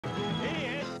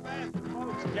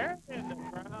Folks carrying the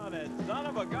crown, and son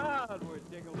of a gun, we're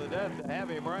tickled to death to have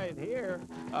him right here.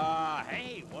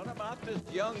 Hey, what about this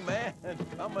young man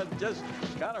coming, just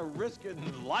kind of risking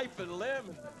life and limb,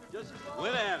 and just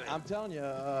went at it? I'm telling you,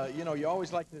 you know, you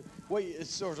always like to, well, it's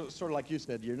sort of like you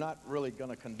said, you're not really going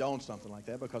to condone something like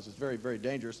that because it's very, very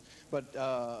dangerous, but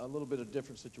a little bit of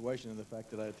different situation in the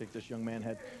fact that I think this young man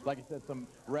had, like I said, some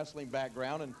wrestling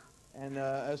background, and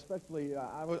especially,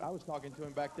 I was talking to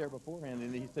him back there beforehand,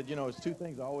 and he said, you know, it's two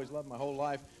things I always loved my whole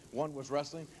life. One was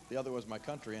wrestling, the other was my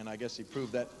country, and I guess he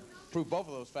proved both of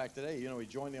those facts today. You know, he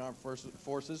joined the armed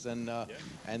forces, and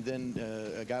then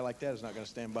a guy like that is not going to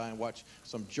stand by and watch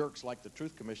some jerks like the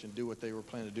Truth Commission do what they were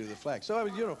planning to do to the flag. So,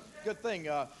 you know, good thing.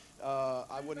 I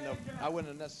wouldn't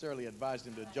have necessarily advised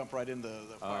him to jump right into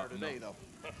the fire today, though.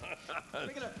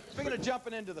 Speaking of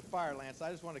jumping into the fire, Lance,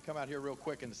 I just want to come out here real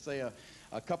quick and say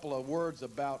a couple of words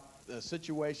about the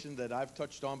situation that I've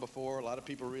touched on before. A lot of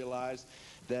people realize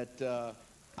that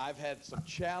I've had some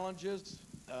challenges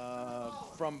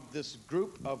from this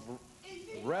group of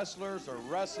wrestlers or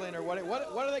wrestling or what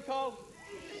are they called?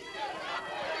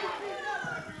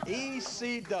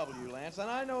 ECW, Lance, and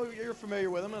I know you're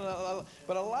familiar with them,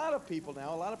 but a lot of people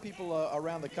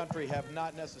around the country have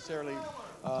not necessarily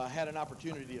had an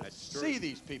opportunity to see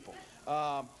these people.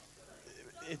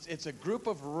 It's a group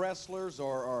of wrestlers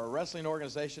or a wrestling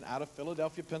organization out of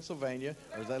Philadelphia, Pennsylvania,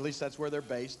 or at least that's where they're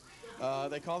based.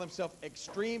 They call themselves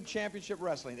Extreme Championship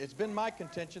Wrestling. It's been my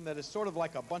contention that it's sort of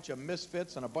like a bunch of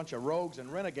misfits and a bunch of rogues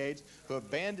and renegades who have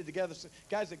banded together,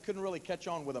 guys that couldn't really catch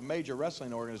on with a major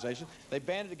wrestling organization. They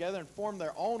banded together and formed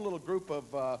their own little group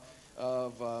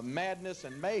of madness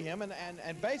and mayhem,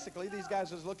 and basically these guys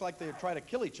just look like they try to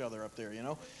kill each other up there, you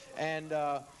know. And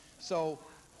so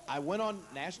I went on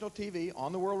national TV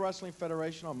on the World Wrestling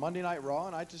Federation on Monday Night Raw,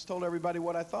 and I just told everybody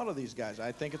what I thought of these guys.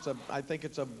 I think it's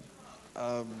a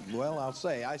well,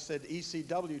 I said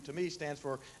ECW to me stands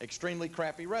for extremely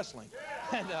crappy wrestling.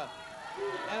 And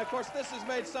of course this has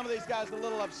made some of these guys a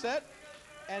little upset.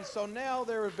 And so now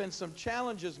there have been some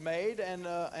challenges made, and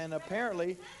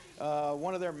apparently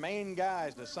one of their main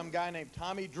guys is some guy named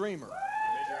Tommy Dreamer.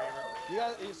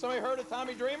 Somebody heard of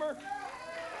Tommy Dreamer?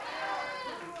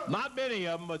 Not many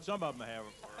of them, but some of them have.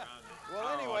 Well,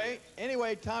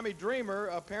 anyway, Tommy Dreamer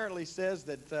apparently says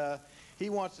that he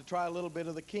wants to try a little bit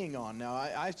of the king on. Now,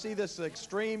 I see this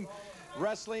extreme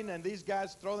wrestling, and these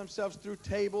guys throw themselves through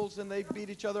tables, and they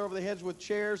beat each other over the heads with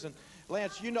chairs. And,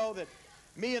 Lance, you know that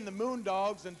me and the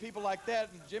Moondogs and people like that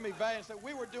and Jimmy Valiant said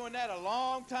we were doing that a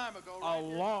long time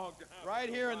ago. Right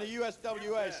here in the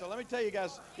USWA. So let me tell you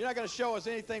guys, you're not going to show us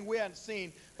anything we hadn't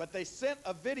seen, but they sent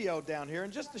a video down here,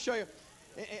 and just to show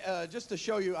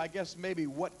you, I guess, maybe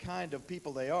what kind of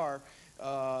people they are,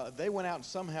 they went out and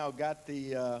somehow got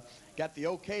the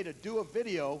okay to do a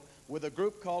video with a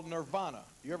group called Nirvana.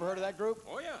 You ever heard of that group?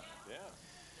 Oh, yeah. Yeah.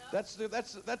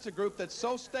 That's a group that's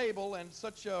so stable and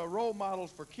such role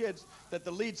models for kids that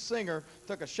the lead singer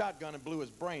took a shotgun and blew his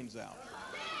brains out.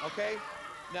 Okay?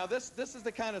 Now this is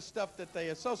the kind of stuff that they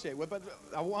associate with, but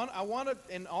I want it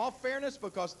in all fairness,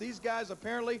 because these guys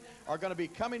apparently are going to be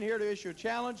coming here to issue a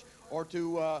challenge or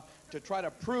to try to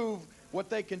prove what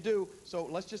they can do. So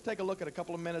let's just take a look at a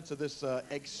couple of minutes of this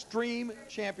Extreme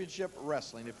Championship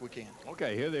Wrestling, if we can.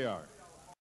 Okay, here they are.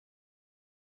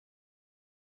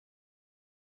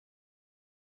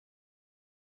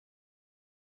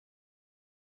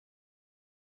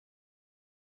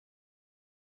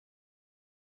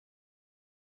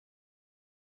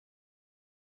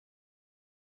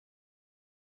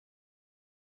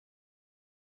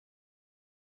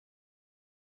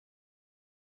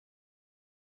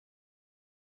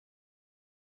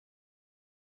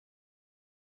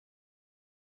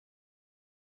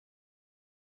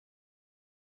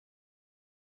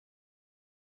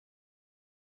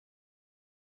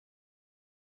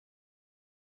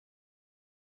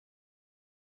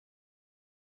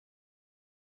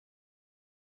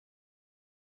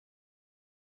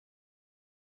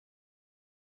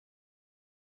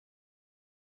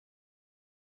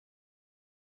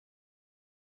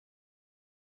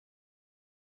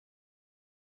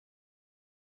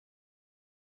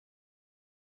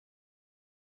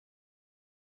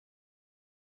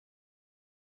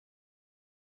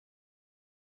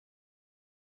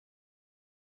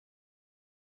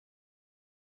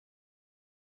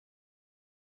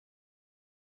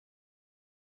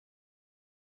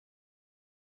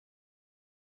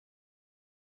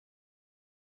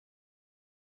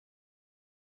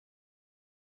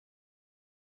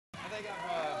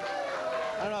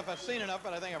 I don't know if I've seen enough,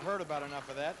 but I think I've heard about enough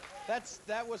of that.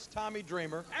 That was Tommy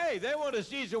Dreamer. Hey, they want to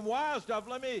see some wild stuff.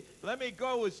 Let me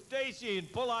go with Stacy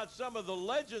and pull out some of the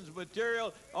Legends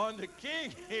material on the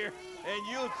King here, and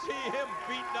you'll see him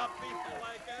beating up people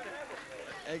like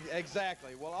that.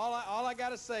 Exactly. Well, all I got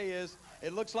to say is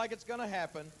it looks like it's going to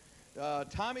happen.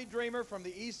 Tommy Dreamer from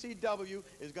the ECW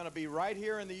is going to be right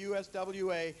here in the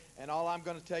USWA, and all I'm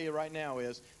going to tell you right now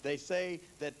is they say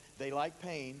that they like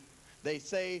pain. They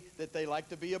say that they like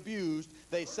to be abused.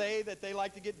 They say that they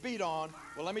like to get beat on.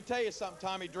 Well, let me tell you something,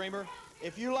 Tommy Dreamer.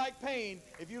 If you like pain,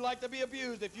 if you like to be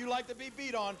abused, if you like to be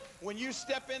beat on, when you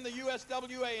step in the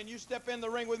USWA and you step in the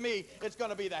ring with me, it's going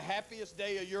to be the happiest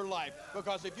day of your life.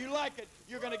 Because if you like it,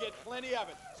 you're going to get plenty of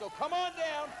it. So come on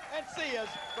down and see us,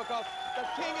 because the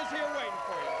King is here waiting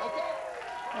for you, okay?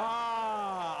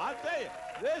 I tell you,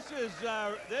 this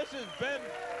has been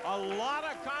a lot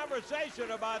of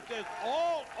conversation about this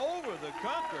all over the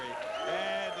country,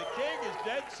 and the King is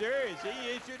dead serious. He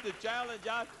issued the challenge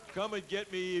out, come and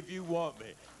get me if you want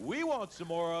me. We want some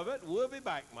more of it. We'll be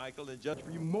back, Michael, in just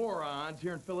For you morons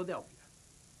here in Philadelphia,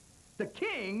 the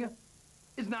King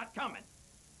is not coming.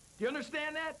 Do you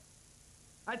understand that?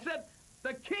 I said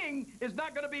the King is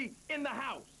not going to be in the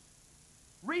house.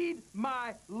 Read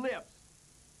my lips.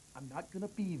 I'm not going to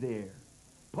be there.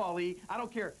 Paulie, I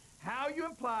don't care how you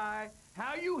imply,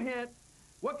 how you hint,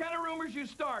 what kind of rumors you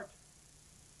start.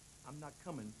 I'm not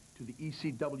coming to the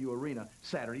ECW arena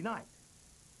Saturday night.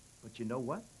 But you know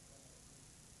what?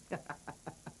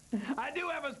 I do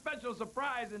have a special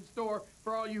surprise in store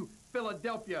for all you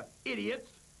Philadelphia idiots.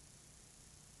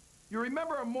 You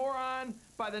remember a moron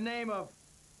by the name of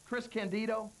Chris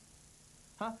Candido?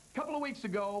 Huh? A couple of weeks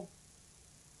ago,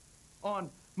 on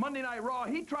Monday Night Raw,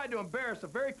 he tried to embarrass a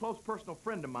very close personal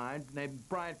friend of mine named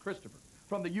Brian Christopher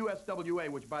from the USWA,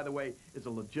 which, by the way, is a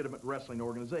legitimate wrestling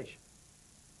organization.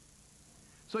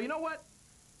 So you know what?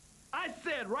 I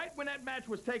said right when that match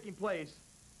was taking place,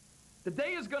 the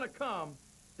day is going to come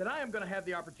that I am going to have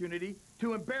the opportunity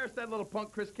to embarrass that little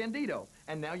punk Chris Candido.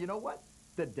 And now you know what?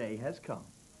 The day has come.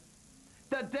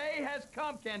 The day has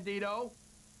come, Candido.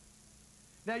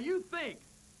 Now you think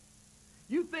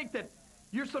that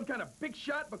you're some kind of big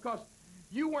shot because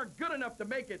you weren't good enough to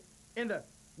make it in the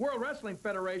World Wrestling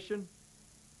Federation.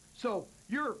 So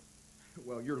you're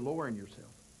lowering yourself.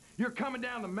 You're coming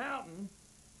down the mountain,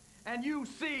 and you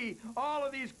see all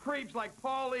of these creeps like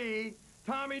Paulie,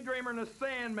 Tommy Dreamer, and the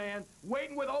Sandman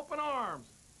waiting with open arms.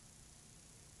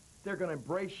 They're going to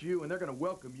embrace you, and they're going to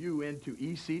welcome you into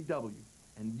ECW.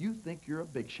 And you think you're a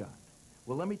big shot.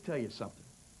 Well, let me tell you something.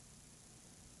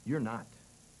 You're not.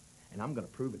 And I'm going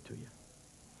to prove it to you.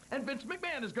 And Vince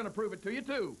McMahon is going to prove it to you,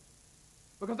 too.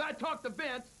 Because I talked to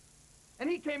Vince, and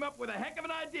he came up with a heck of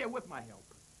an idea with my help.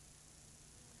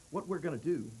 What we're going to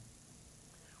do,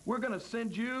 we're going to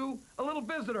send you a little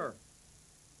visitor.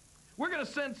 We're going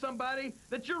to send somebody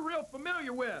that you're real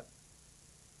familiar with.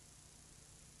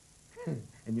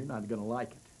 And you're not going to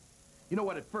like it. You know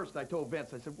what, at first I told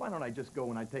Vince, I said, why don't I just go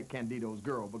and I take Candido's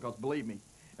girl? Because believe me,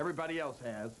 everybody else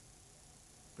has.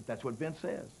 But that's what Vince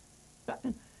says.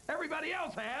 Everybody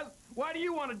else has. Why do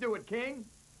you want to do it, King?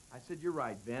 I said, you're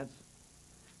right, Vince.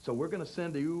 So we're going to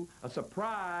send you a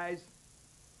surprise.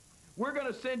 We're going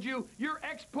to send you your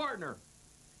ex-partner,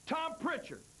 Tom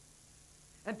Pritchard.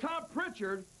 And Tom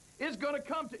Pritchard is going to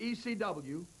come to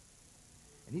ECW,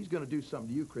 and he's going to do something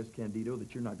to you, Chris Candido,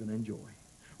 that you're not going to enjoy.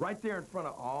 Right there in front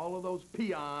of all of those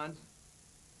peons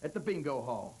at the bingo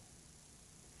hall.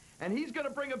 And he's going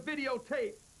to bring a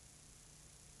videotape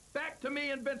back to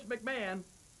me and Vince McMahon,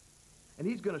 and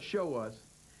he's going to show us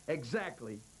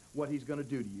exactly what he's going to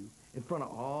do to you in front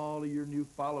of all of your new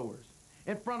followers,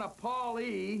 in front of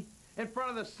Paulie, in front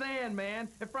of the Sandman,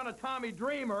 in front of Tommy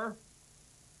Dreamer.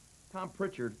 Tom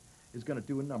Pritchard is going to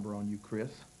do a number on you, Chris.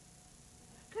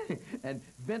 And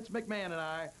Vince McMahon and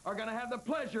I are going to have the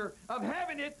pleasure of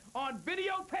having it on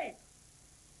videotape.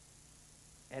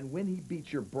 And when he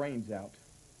beats your brains out,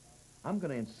 I'm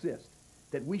going to insist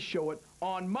that we show it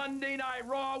on Monday Night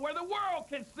Raw where the world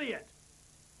can see it.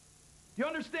 Do you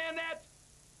understand that?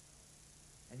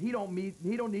 And he don't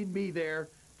need me there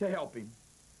to help him.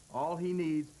 All he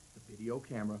needs is the video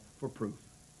camera for proof.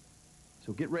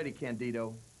 So get ready,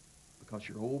 Candido, because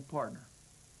your old partner,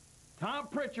 Tom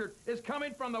Pritchard, is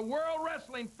coming from the World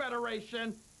Wrestling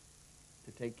Federation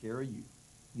to take care of you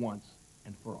once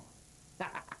and for all.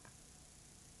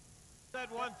 Said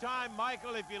one time,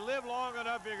 Michael, if you live long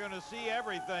enough, you're going to see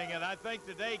everything, and I think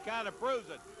today kind of proves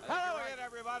it. Hello again,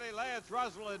 everybody. Lance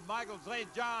Russell and Michael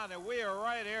St. John, and we are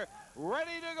right here,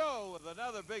 ready to go with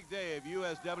another big day of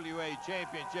USWA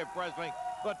Championship Wrestling,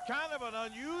 but kind of an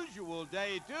unusual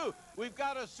day, too. We've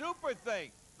got a super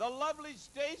thing. The lovely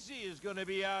Stacy is going to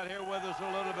be out here with us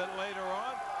a little bit later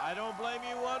on. I don't blame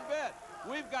you one bit.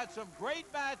 We've got some great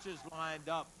matches lined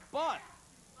up, but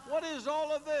what is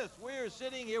all of this? We're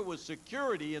sitting here with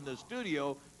security in the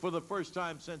studio for the first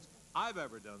time since I've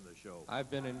ever done the show. I've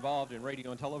been involved in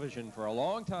radio and television for a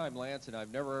long time, Lance, and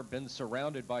I've never been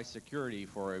surrounded by security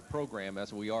for a program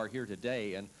as we are here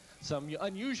today. And some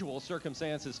unusual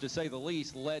circumstances, to say the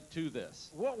least, led to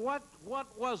this. What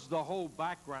was the whole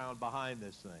background behind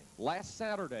this thing? Last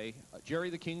Saturday, Jerry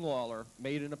the King Lawler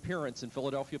made an appearance in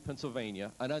Philadelphia,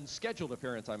 Pennsylvania, an unscheduled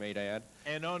appearance, I may add.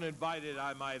 And uninvited,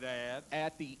 I might add.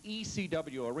 At the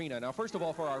ECW Arena. Now, first of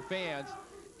all, for our fans,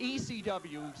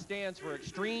 ECW stands for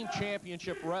Extreme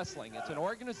Championship Wrestling. It's an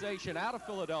organization out of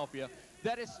Philadelphia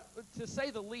that is, to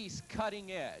say the least,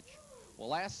 cutting edge. Well,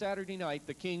 last Saturday night,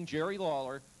 the King, Jerry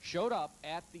Lawler, showed up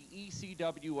at the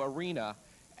ECW Arena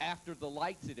after the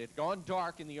lights. It had gone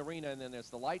dark in the arena, and then as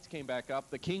the lights came back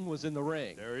up, the King was in the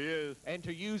ring. There he is. And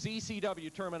to use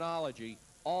ECW terminology,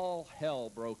 all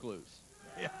hell broke loose.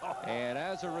 Yeah. And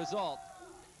as a result,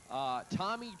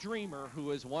 Tommy Dreamer,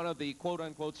 who is one of the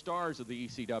quote-unquote stars of the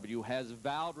ECW, has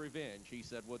vowed revenge. He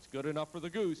said what's good enough for the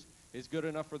goose is good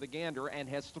enough for the gander, and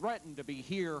has threatened to be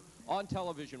here on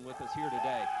television with us here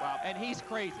today. Wow. And he's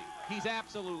crazy. He's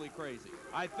absolutely crazy.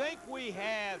 I think we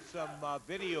have some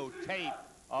videotape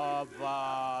of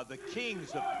the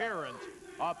King's appearance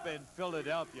up in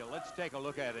Philadelphia. Let's take a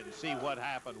look at it and see what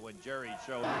happened when Jerry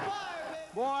showed up.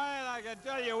 Boy, and I can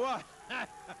tell you what.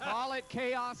 Call it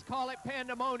chaos, call it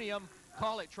pandemonium,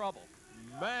 call it trouble.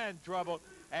 Man, trouble.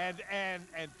 And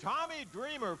Tommy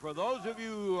Dreamer, for those of you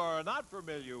who are not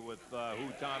familiar with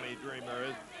who Tommy Dreamer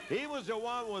is, he was the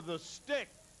one with the stick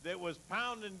that was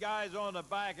pounding guys on the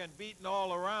back and beating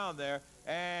all around there.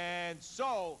 And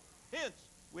so, hence,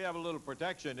 we have a little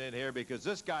protection in here because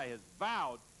this guy has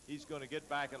vowed he's going to get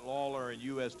back at Lawler and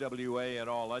USWA and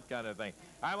all that kind of thing.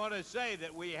 I want to say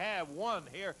that we have one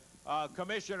here,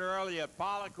 Commissioner Elliot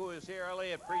Pollock, who is here.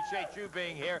 Elliot, appreciate you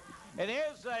being here. And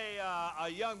here's a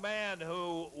young man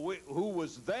who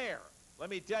was there. Let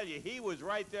me tell you, he was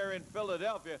right there in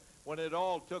Philadelphia when it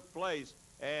all took place.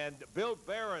 And Bill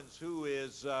Behrens, who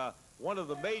is one of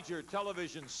the major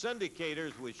television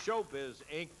syndicators with Showbiz,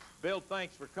 Inc. Bill,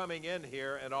 thanks for coming in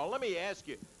here and all. Let me ask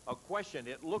you a question.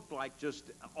 It looked like just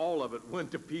all of it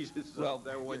went to pieces up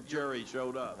there when Jerry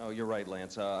showed up. Oh, you're right,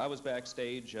 Lance. I was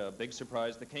backstage. Big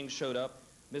surprise. The King showed up.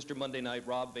 Mr. Monday Night,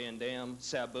 Rob Van Dam,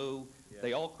 Sabu. Yeah.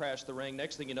 They all crashed the ring.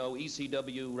 Next thing you know,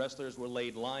 ECW wrestlers were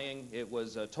laid lying. It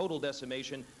was a total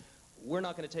decimation. We're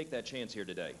not going to take that chance here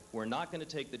today. We're not going to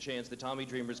take the chance that Tommy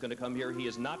Dreamer is going to come here. He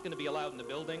is not going to be allowed in the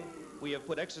building. We have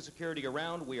put extra security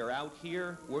around. We are out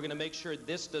here. We're going to make sure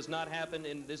this does not happen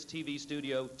in this TV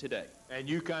studio today. And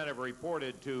you kind of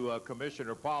reported to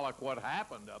Commissioner Pollock what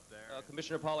happened up there.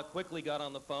 Commissioner Pollock quickly got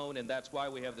on the phone, and that's why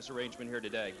we have this arrangement here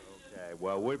today. Okay,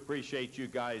 well, we appreciate you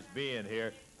guys being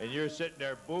here. And you're sitting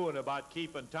there booing about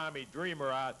keeping Tommy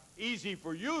Dreamer out. Easy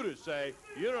for you to say.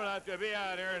 You don't have to be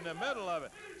out here in the middle of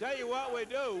it. Tell you what we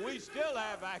do. We still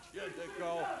have action to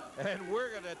go. And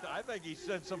we're going to, I think he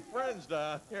sent some friends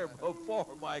down here before,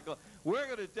 Michael. We're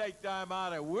going to take time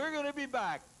out, and we're going to be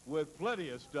back with plenty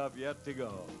of stuff yet to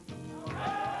go.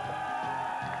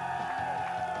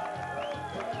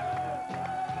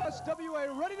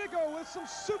 USWA ready to go with some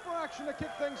super action to kick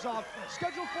things off.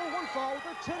 Scheduled for one fall with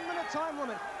a 10-minute time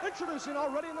limit. Introducing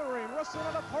already in the ring, wrestling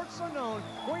out of parts unknown,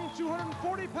 weighing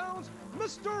 240 pounds,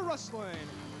 Mr. Wrestling.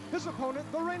 His opponent,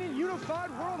 the reigning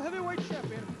unified world heavyweight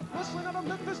champion, wrestling out of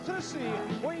Memphis, Tennessee,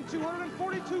 weighing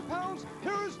 242 pounds,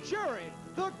 here is Jerry,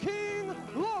 the King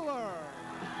Lawler.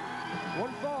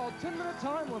 One fall, 10-minute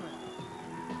time limit.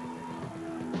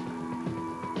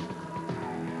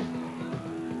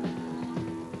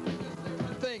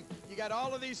 You got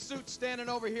all of these suits standing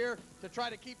over here to try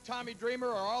to keep Tommy Dreamer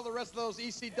or all the rest of those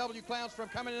ECW clowns from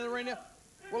coming in the arena.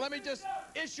 Well, let me just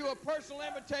issue a personal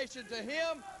invitation to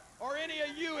him or any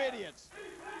of you idiots.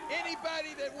 Anybody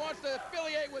that wants to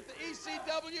affiliate with the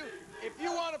ECW, if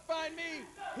you want to find me,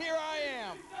 here I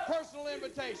am. Personal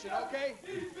invitation, okay?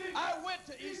 I went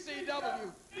to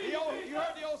ECW. You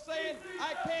heard the old saying,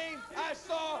 I came, I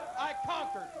saw, I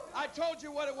conquered. I told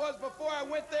you what it was before I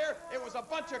went there. It was a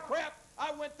bunch of crap.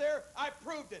 I went there, I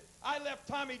proved it. I left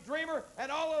Tommy Dreamer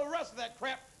and all of the rest of that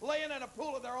crap laying in a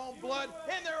pool of their own blood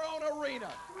in their own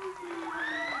arena.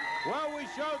 Well, we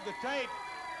showed the tape,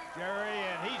 Jerry,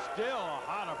 and he's still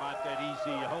hot about that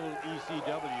whole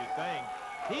ECW thing.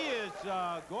 He is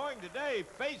going today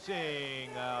facing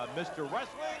Mr.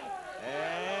 Wrestling,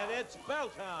 and it's bell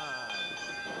time.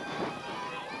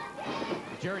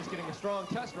 Jerry's getting a strong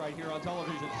test right here on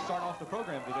television to start off the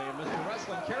program today. And Mr.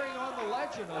 Wrestling carrying on the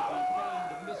legend of the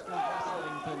famed Mr.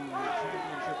 Wrestlington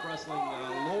Championship Wrestling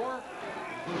lore,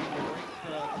 including the great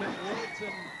Tim Woods,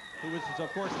 and who was, of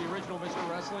course, the original Mr.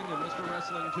 Wrestling, and Mr.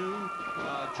 Wrestling 2,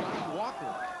 Johnny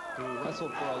Walker, who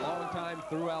wrestled for a long time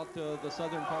throughout the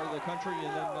southern part of the country, and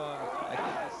then I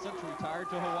think has since retired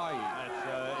to Hawaii. That's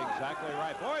exactly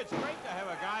right. Boy, it's great to have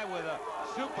a guy with a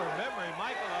super memory.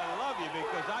 Michael, I love you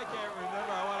because I can't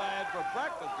remember what I had for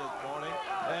breakfast this morning,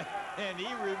 and he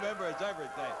remembers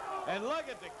everything. And look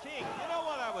at the King. You know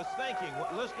what I was thinking,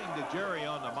 listening to Jerry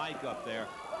on the mic up there?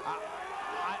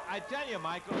 I tell you,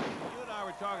 Michael, you and I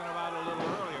were talking about it a little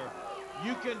earlier,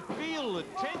 you can feel the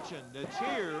tension that's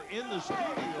here in the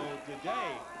studio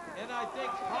today. And I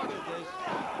think part of this,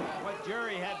 what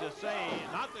Jerry had to say,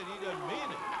 not that he doesn't mean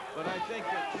it, but I think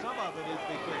that some of it is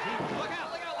because he... Look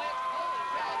out, Lance!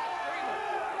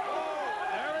 Oh,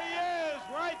 there he is,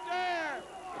 right there!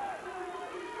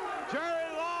 Jerry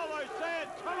Lawler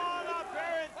said, come on up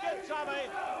here and get something.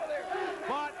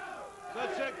 But the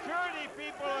security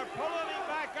people are pulling him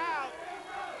back out.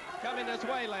 Coming this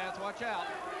way, Lance, watch out.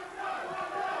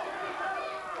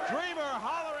 Dreamer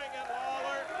hollering at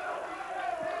Lawler.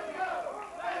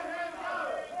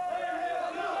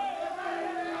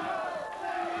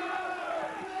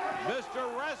 Mr.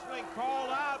 Wrestling called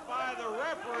out by the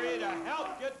referee to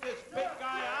help get this big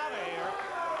guy out of here.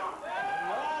 And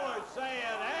Lawler's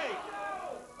saying, hey,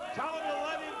 tell him to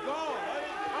let him go. Let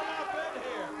him come up in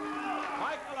here.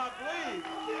 Michael, I believe.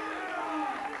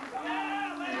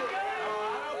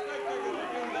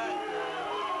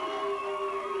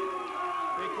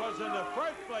 Because in the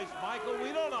first place, Michael,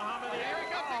 we don't know how many... Here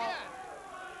he comes again.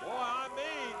 Boy, I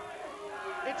mean...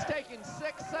 It's taken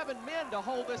 6, 7 men to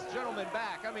hold this gentleman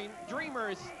back. I mean,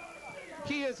 Dreamer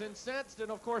he is incensed,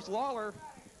 and of course Lawler's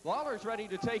ready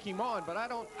to take him on, but I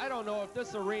don't know if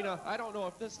this arena, I don't know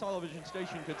if this television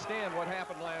station could stand what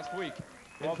happened last week.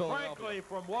 Well, frankly,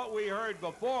 from what we heard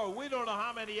before, we don't know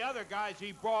how many other guys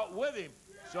he brought with him.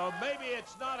 So maybe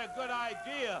it's not a good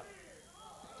idea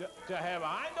to have.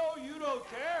 I know you don't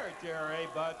care, Jerry,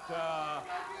 but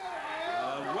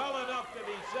well enough to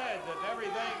be said that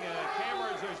everything,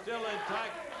 cameras are still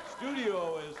intact.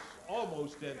 Studio is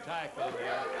almost intact in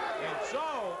there. And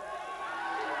so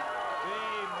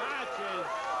the match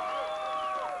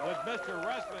with Mr.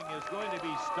 Wrestling is going to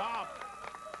be stopped.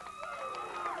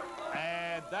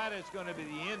 And that is going to be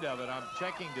the end of it. I'm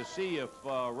checking to see if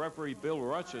referee Bill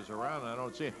Rush is around. I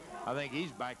don't see him. I think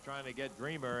he's back trying to get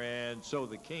Dreamer, and so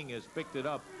the King has picked it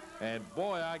up. And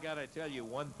boy, I got to tell you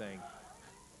one thing.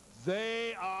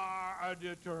 They are a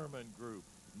determined group.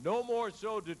 No more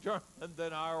so determined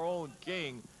than our own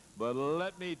King. But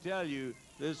let me tell you,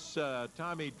 this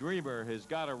Tommy Dreamer has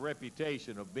got a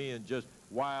reputation of being just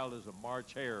wild as a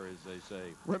March hare, as they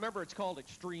say. Remember, it's called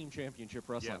Extreme Championship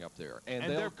Wrestling up there. And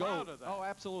they're proud of that. Oh,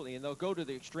 absolutely. And they'll go to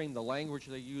the extreme, the language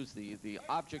they use, the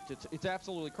object. It's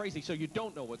absolutely crazy. So you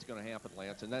don't know what's going to happen,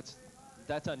 Lance, and that's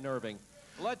unnerving.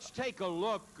 Let's take a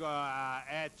look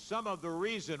at some of the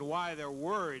reason why they're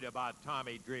worried about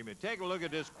Tommy Dreamer. Take a look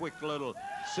at this quick little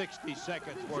 60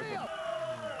 seconds worth of...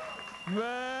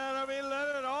 Man, I mean, let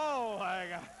it all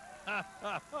hang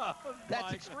out.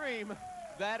 That's extreme.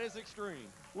 That is extreme.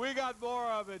 We got more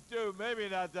of it, too. Maybe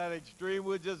not that extreme.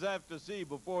 We'll just have to see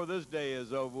before this day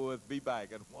is over with. Be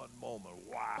back in one moment.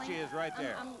 Wow. She is right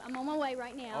there. I'm on my way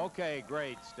right now. Okay,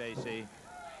 great, Stacy.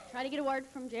 Try to get a word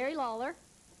from Jerry Lawler.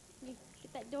 Can you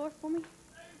get that door for me?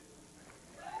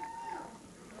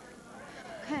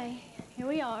 Okay, here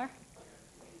we are.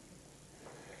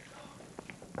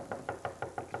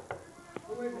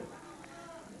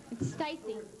 It's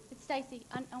Stacy. It's Stacy.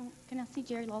 Can I see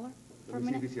Jerry Lawler for a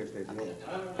minute?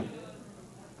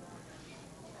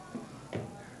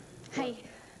 Hey,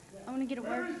 I want to get a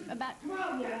word about...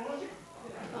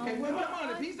 Okay, well, come on.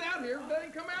 If he's out here, let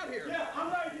him come out here. Yeah,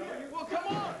 I'm right here. Well, come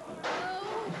on.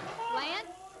 Oh, Lance?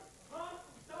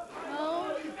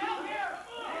 Oh. Out here.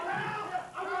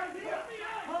 I'm right here.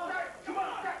 Come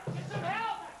on. Get some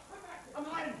help. I'm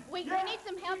hiding. We need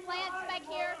some help, Lance, back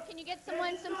here. Can you get some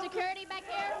security back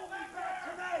here?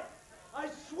 Tonight, I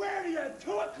swear to you, at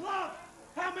 2 o'clock,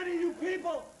 how many of you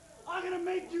people are going to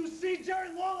make you see Jerry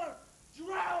Lawler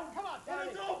drown? Come on, Tommy. In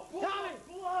his own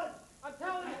blood. I'm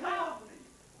telling you, help.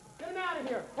 Get him out of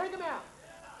here. Take him out.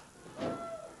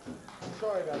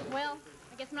 Sorry about that. Well,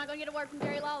 I guess I'm not going to get a word from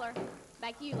Jerry Lawler.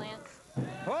 Back to you, Lance.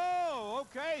 Oh,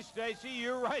 okay, Stacy.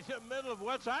 You're right in the middle of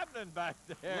what's happening back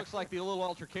there. Looks like the little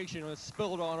altercation was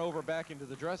spilled on over back into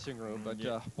the dressing room. But,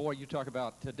 boy, you talk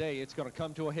about today, it's going to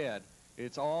come to a head.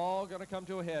 It's all going to come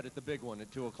to a head at the big one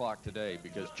at 2 o'clock today,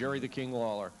 because Jerry the King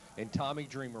Lawler and Tommy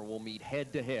Dreamer will meet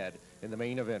head-to-head in the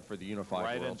main event for the Unified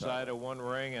Right World inside title. of one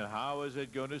ring, and how is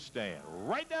it going to stand?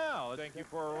 Right now, thank you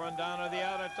for a rundown of the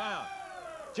out-of-town.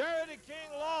 Jerry the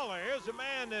King Lawler, here's a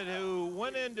man who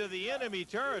went into the enemy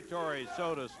territory,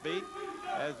 so to speak,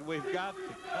 as we've got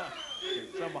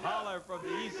some holler from the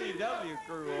ECW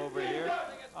crew over here.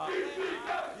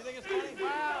 You think it's funny?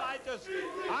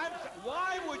 Well,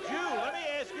 why would you? Let me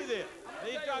ask you this.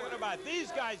 He's talking about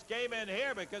these guys came in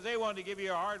here because they wanted to give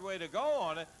you a hard way to go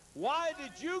on it. Why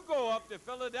did you go up to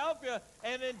Philadelphia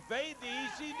and invade the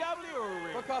ECW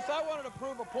arena? Because I wanted to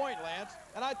prove a point, Lance,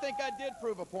 and I think I did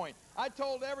prove a point. I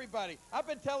told everybody. I've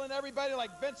been telling everybody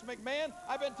like Vince McMahon.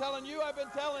 I've been telling you. I've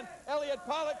been telling Elliot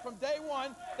Pollock from day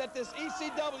one that this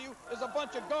ECW is a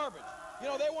bunch of garbage. You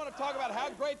know, they want to talk about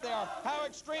how great they are, how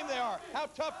extreme they are, how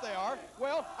tough they are.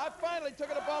 Well, I finally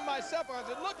took it upon myself because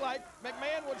it looked like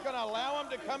McMahon was going to allow him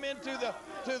to come into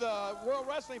the World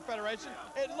Wrestling Federation.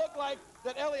 It looked like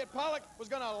that Elliot Pollock was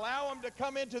going to allow him to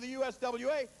come into the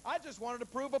USWA. I just wanted to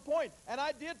prove a point, and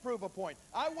I did prove a point.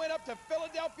 I went up to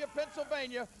Philadelphia,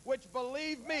 Pennsylvania, which,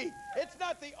 believe me, it's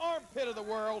not the armpit of the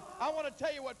world. I want to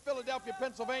tell you what Philadelphia,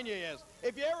 Pennsylvania is.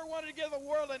 If you ever wanted to give the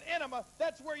world an enema,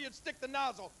 that's where you'd stick the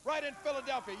nozzle, right in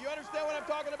Philadelphia. You understand what I'm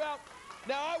talking about?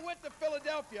 Now, I went to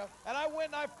Philadelphia, and I went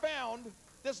and I found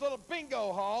this little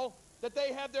bingo hall that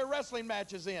they have their wrestling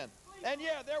matches in. And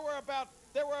yeah, there were about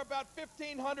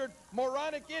 1,500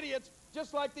 moronic idiots,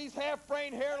 just like these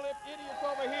half-brained, hair-lipped idiots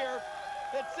over here,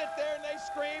 that sit there and they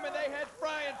scream, and they had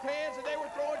frying pans, and they were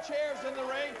throwing chairs in the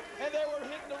ring, and they were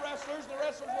hitting the wrestlers, and the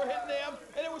wrestlers were hitting them,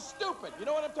 and it was stupid. You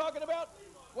know what I'm talking about?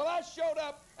 Well, I showed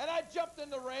up, and I jumped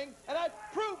in the ring, and I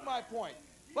proved my point.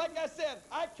 Like I said,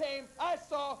 I came, I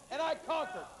saw, and I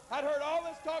conquered. I'd heard all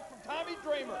this talk from Tommy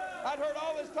Dreamer. I'd heard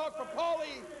all this talk from Paul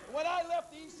E. When I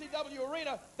left the ECW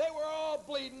arena, they were all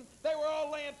bleeding. They were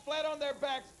all laying flat on their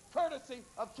backs, courtesy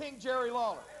of King Jerry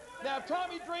Lawler. Now, if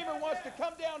Tommy Dreamer wants to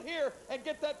come down here and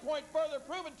get that point further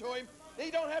proven to him,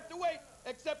 he don't have to wait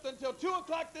except until 2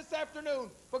 o'clock this afternoon,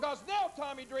 because now,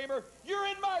 Tommy Dreamer, you're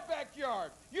in my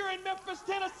backyard. You're in Memphis,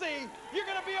 Tennessee. You're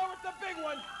going to be over at the big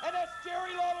one, and that's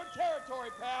Jerry Lawler territory,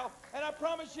 pal. And I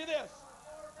promise you this.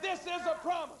 This is a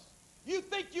promise. You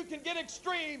think you can get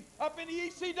extreme up in the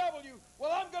ECW?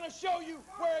 Well, I'm going to show you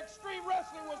where extreme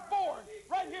wrestling was born,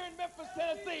 right here in Memphis,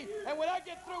 Tennessee. And when I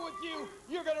get through with you,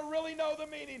 you're going to really know the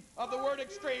meaning of the word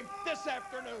extreme this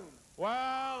afternoon. Well,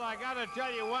 I got to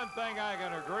tell you one thing I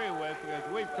can agree with,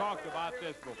 because we've talked about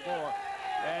this before.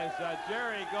 As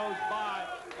Jerry goes by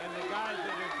and the guys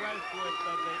that are dressed with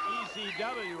the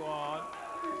ECW on,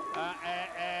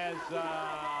 as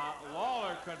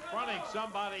Lawler confronting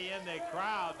somebody in the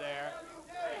crowd there.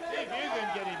 See if you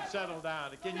can get him settled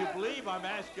down. Can you believe I'm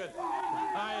asking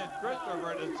Brian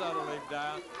Christopher to settle him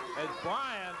down? As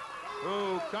Brian,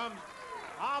 who comes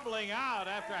hobbling out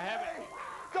after having...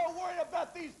 Don't worry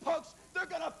about these punks. They're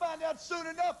going to find out soon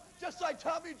enough, just like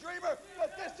Tommy Dreamer,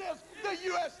 that this is the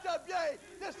USWA.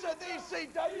 This is the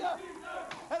ECW.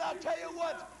 And I'll tell you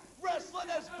what, wrestling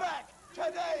is back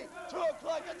today, 2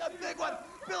 o'clock in the big one.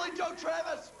 Billy Joe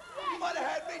Travis, you might have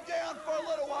had me down for a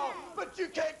little while, but you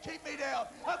can't keep me down.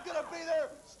 I'm going to be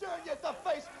there staring you at the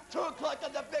face, 2 o'clock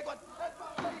in the big one. And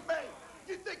believe me,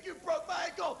 you think you broke my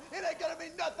ankle? It ain't going to be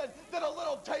nothing that a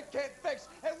little tape can't fix.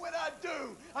 And when I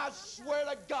do, I swear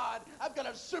to God, I'm going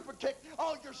to super kick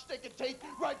all your stinking teeth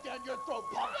right down your throat,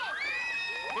 punk.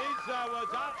 He's was out.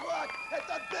 O'clock at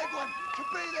the big one to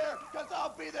be there, because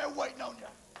I'll be there waiting on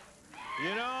you.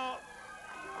 You know,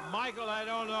 Michael, I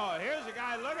don't know. Here's a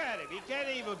guy, look at him. He can't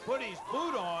even put his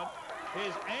boot on.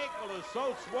 His ankle is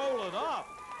so swollen up.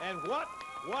 And what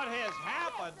has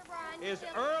happened is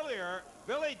earlier,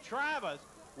 Billy Travis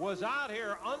was out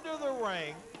here under the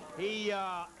ring. He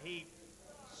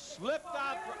slipped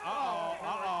out.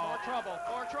 More trouble,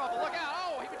 more trouble. Look out.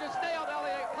 Oh, he just nailed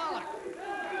Elliot Pollock.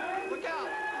 Look out.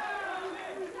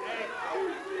 Hey.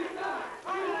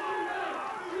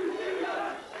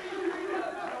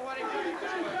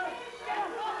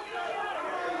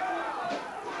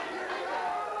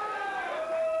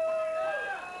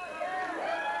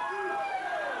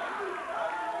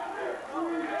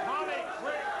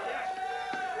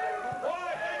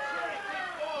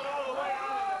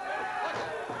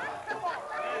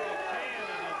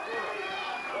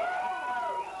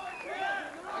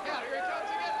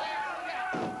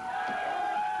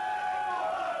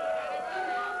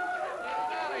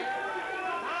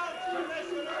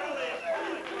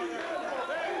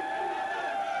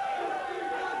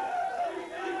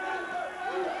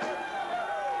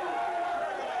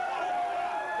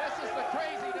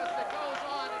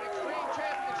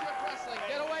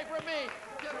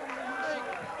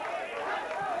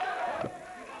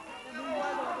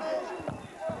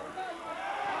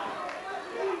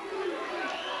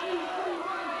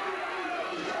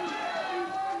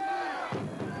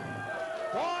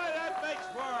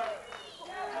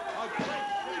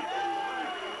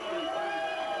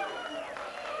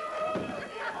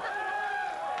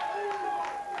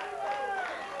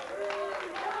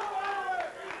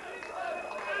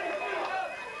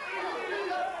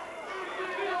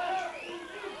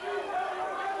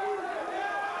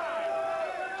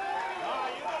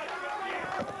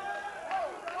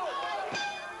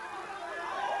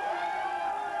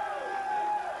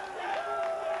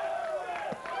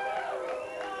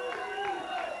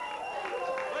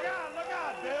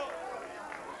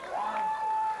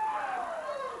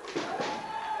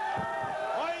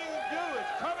 All you can do is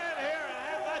come in here and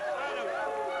have that kind of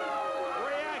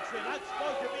reaction. That's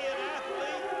supposed to be an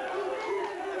athlete.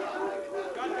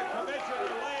 Got the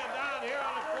commissioner laying down here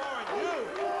on the floor, and you.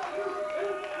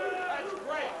 That's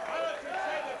great. Why don't you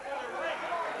save it for the ring?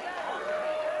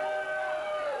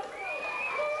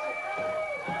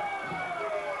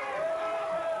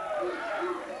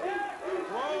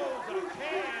 Throws a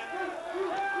can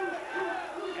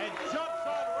and jumps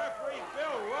on referee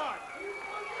Bill Rush.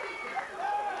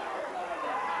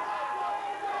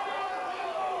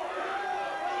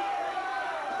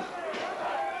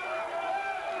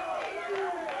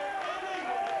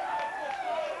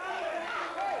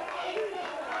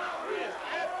 It's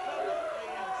absolutely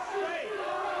insane.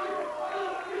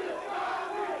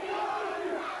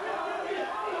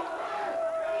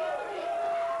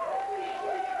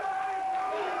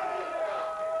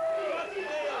 Let's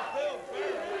nail Bill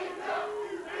Barry.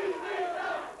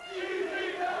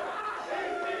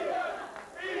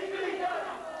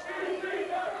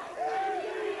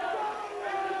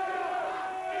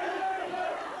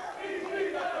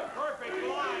 He's got the perfect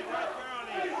line right there on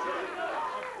his shirt.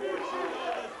 Of course you know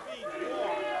this means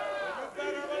war. But you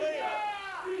better believe it.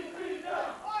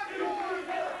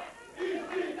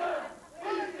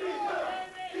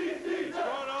 He's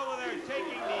going over there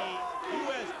taking the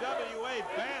USWA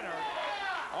banner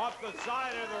off the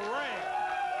side of the ring.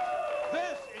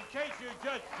 This, in case you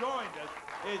just joined us,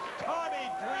 is Tommy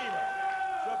Dreamer.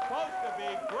 Supposed to be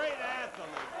a great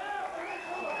athlete.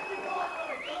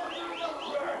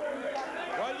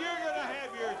 Well, you're going to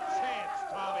have your chance,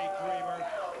 Tommy Dreamer.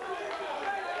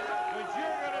 Because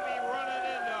you're going to be running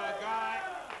into a guy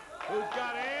who's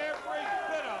got every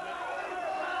bit of it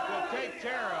to take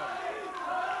care of.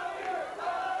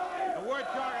 And we're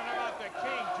talking about the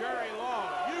king, Jerry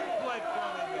Lawler. You've played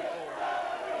from him before.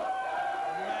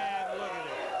 Man, look at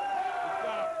him. He's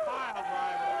got a pile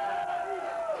driver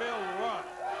from Bill Rush.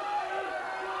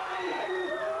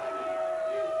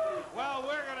 Well,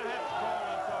 we're going to have to call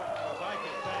this off because I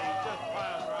can say he just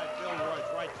piled right Bill Rush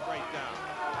right straight down.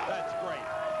 That's great.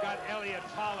 Got Elliot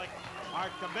Pollock, our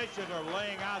commissioner,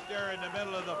 laying out there in the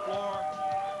middle of the floor.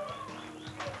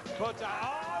 Puts a,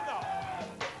 oh no!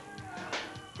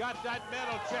 Got that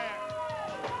middle check.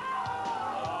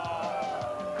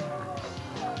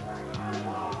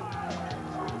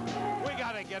 We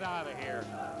got to get out of here.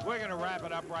 We're going to wrap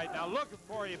it up right now. Looking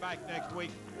for you back next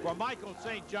week. For Michael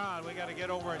St. John, we got to get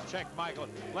over and check Michael.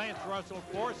 Lance Russell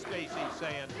for Stacy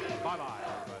saying bye-bye,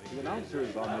 everybody. The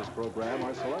announcers on this program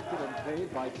are selected and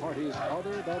paid by parties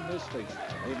other than this station,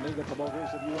 namely the promoters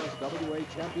of USWA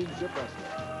Championship Wrestling.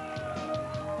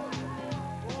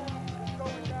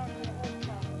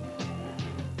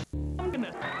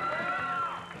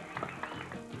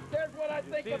 There's what I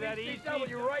think of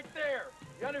ECW right there.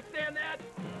 You understand that?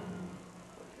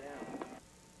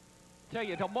 Tell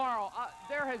you, tomorrow,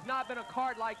 there has not been a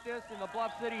card like this in the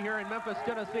Bluff City here in Memphis,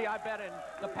 Tennessee, I bet in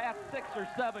the past 6 or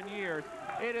 7 years.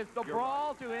 It is the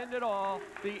brawl to end it all,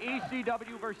 the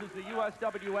ECW versus the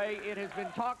USWA. It has been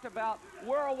talked about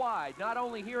worldwide, not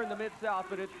only here in the Mid-South,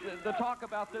 but the talk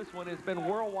about this one has been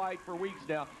worldwide for weeks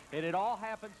now. And it all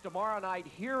happens tomorrow night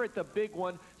here at the big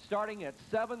one, starting at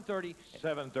 7:30.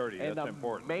 7:30, and that's the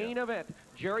important. main event,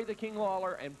 Jerry the King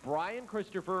Lawler and Brian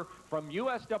Christopher from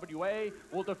USWA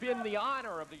will defend the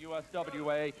honor of the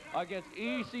USWA against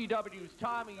ECW's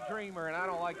Tommy Dreamer. And I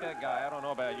don't like that guy. I don't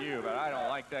know about you, but I don't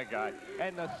like that guy.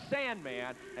 And the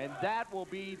Sandman, and that will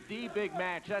be the big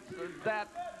match. That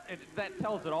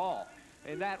tells it all.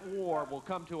 And that war will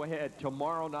come to a head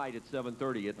tomorrow night at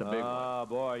 7:30 at the big one. Oh,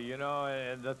 boy, you know,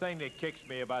 and the thing that kicks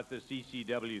me about this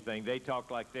ECW thing, they talk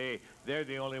like they're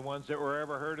the only ones that were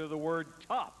ever heard of the word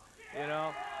tough, you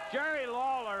know. Jerry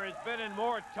Lawler has been in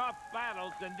more tough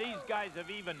battles than these guys have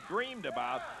even dreamed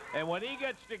about. And when he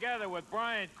gets together with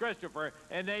Brian Christopher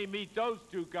and they meet those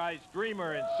two guys,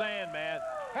 Dreamer and Sandman,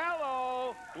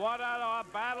 hello, what a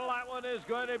battle that one is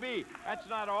going to be. That's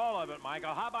not all of it,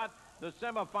 Michael. How about the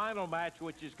semifinal match,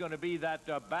 which is going to be that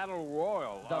Battle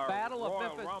Royal. The Battle of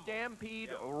Memphis Rumble. Stampede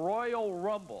Royal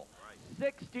Rumble.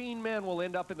 16 men will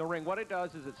end up in the ring. What it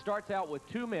does is it starts out with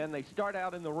 2 men. They start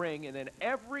out in the ring, and then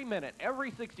every minute,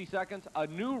 every 60 seconds, a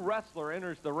new wrestler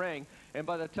enters the ring. And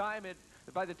by the time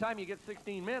you get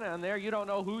 16 men on there, you don't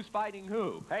know who's fighting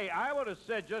who. Hey, I would have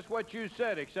said just what you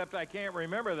said, except I can't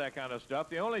remember that kind of stuff.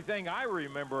 The only thing I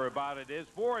remember about it is,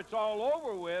 before it's all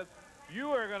over with,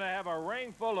 you are going to have a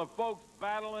ring full of folks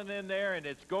battling in there, and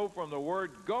it's go from the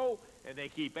word go and they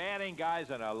keep adding guys,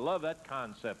 and I love that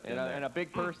concept. And a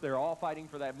big purse. They're all fighting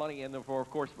for that money, and of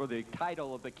course, for the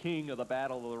title of the king of the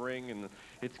Battle of the Ring, and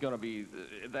it's going to be,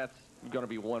 that's going to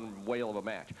be one whale of a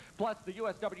match. Plus, the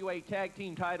USWA tag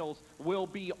team titles will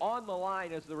be on the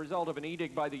line as the result of an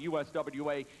edict by the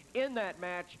USWA. In that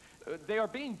match, they are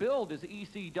being billed as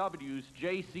ECWs,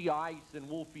 JC Ice and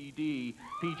Wolfie D,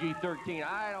 PG-13.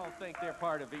 I don't think they're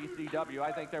part of ECW.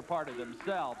 I think they're part of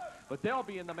themselves. But they'll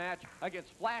be in the match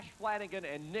against Flash Flanagan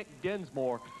and Nick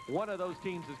Dinsmore. One of those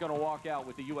teams is going to walk out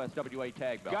with the USWA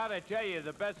tag belt. Gotta tell you,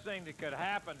 the best thing that could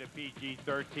happen to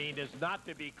PG-13 is not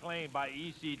to be claimed by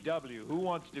ECW. Who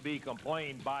wants to be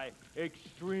complained by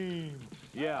Extreme?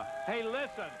 Yeah. Hey,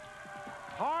 listen.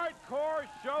 Hardcore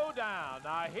Showdown.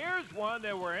 Now, here's one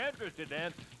that we're interested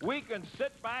in. We can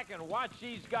sit back and watch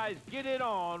these guys get it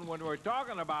on when we're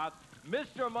talking about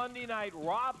Mr. Monday Night,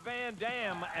 Rob Van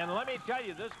Dam. And let me tell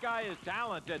you, this guy is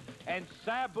talented. And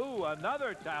Sabu,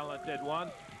 another talented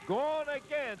one, going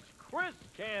against Chris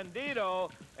Candido.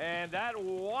 And that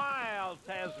wild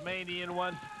Tasmanian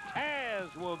one,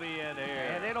 Taz, will be in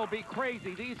here. And it'll be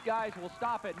crazy. These guys will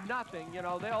stop at nothing. You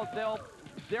know,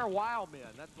 they're wild men.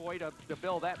 That's the way to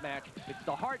build that match. It's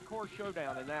the Hardcore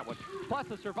Showdown in that one. Plus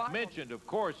the survival. Mentioned, of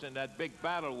course, in that big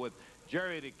battle with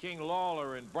Jerry the King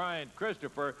Lawler and Brian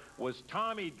Christopher was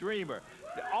Tommy Dreamer.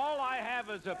 All I have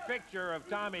is a picture of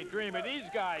Tommy Dreamer. These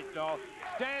guys, though,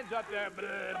 stands up there,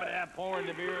 blah, blah, pouring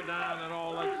the beer down and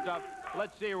all that stuff.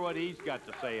 Let's hear what he's got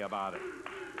to say about it.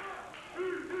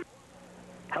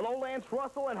 Hello, Lance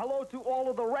Russell, and hello to all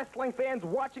of the wrestling fans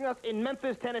watching us in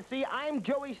Memphis, Tennessee. I'm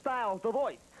Joey Styles, the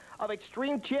voice of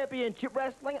Extreme Championship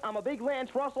Wrestling. I'm a big Lance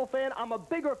Russell fan. I'm a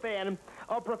bigger fan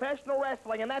of professional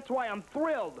wrestling, and that's why I'm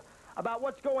thrilled about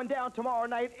what's going down tomorrow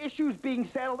night. Issues being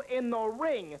settled in the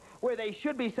ring, where they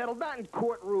should be settled, not in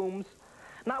courtrooms,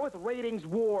 not with ratings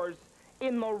wars,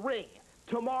 in the ring.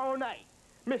 Tomorrow night,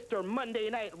 Mr. Monday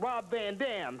Night, Rob Van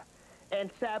Dam, and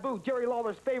Sabu, Jerry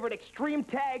Lawler's favorite Extreme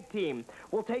Tag Team,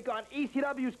 will take on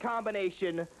ECW's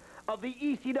combination of the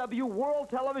ECW World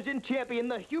Television Champion,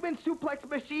 the Human Suplex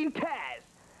Machine, Taz,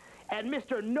 and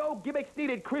Mr. No Gimmicks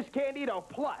Needed, Chris Candido,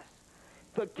 plus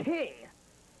the King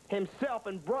himself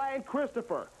and Brian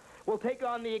Christopher will take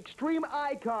on the Extreme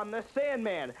Icon, the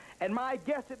Sandman, and my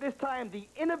guest at this time, the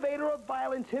innovator of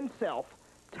violence himself,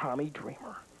 Tommy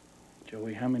Dreamer.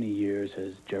 Joey, how many years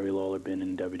has Jerry Lawler been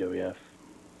in WWF?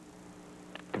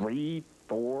 3,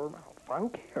 4, who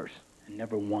cares? And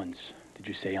never once did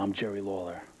you say, I'm Jerry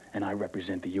Lawler, and I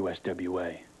represent the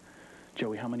USWA.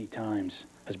 Joey, how many times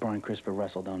has Brian Christopher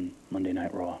wrestled on Monday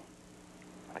Night Raw?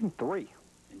 I think 3.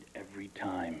 And every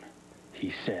time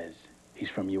he says he's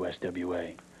from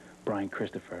USWA. Brian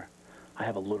Christopher, I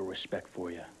have a little respect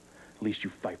for you. At least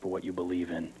you fight for what you believe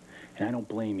in. And I don't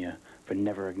blame you for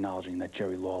never acknowledging that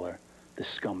Jerry Lawler, the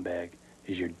scumbag,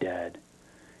 is your dad.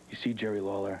 You see, Jerry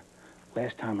Lawler,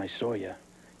 last time I saw you,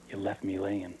 you left me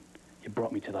laying. You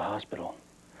brought me to the hospital.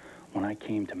 When I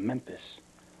came to Memphis,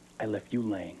 I left you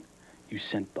laying. You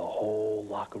sent the whole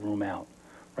locker room out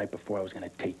right before I was going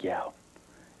to take you out.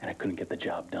 And I couldn't get the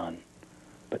job done.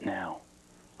 But now,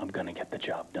 I'm going to get the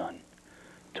job done.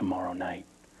 Tomorrow night,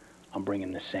 I'm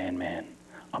bringing the Sandman.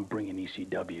 I'm bringing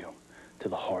ECW to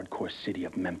the hardcore city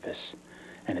of Memphis.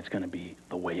 And it's going to be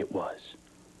the way it was.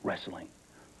 Wrestling,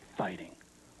 fighting,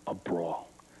 a brawl.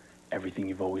 Everything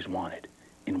you've always wanted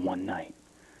in one night.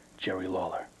 Jerry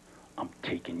Lawler, I'm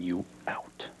taking you out.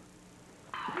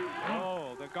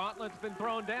 Oh, the gauntlet's been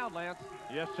thrown down, Lance.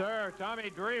 Yes, sir.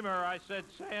 Tommy Dreamer, I said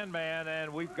Sandman,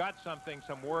 and we've got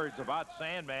some words about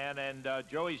Sandman. And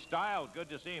Joey Styles, good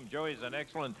to see him. Joey's an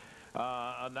excellent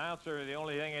announcer. The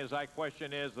only thing is I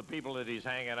question is the people that he's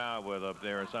hanging out with up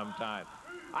there sometimes.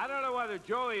 I don't know whether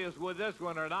Joey is with this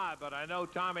one or not, but I know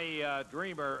Tommy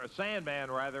Dreamer,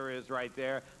 Sandman rather, is right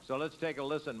there. So let's take a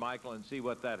listen, Michael, and see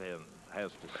what that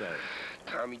has to say.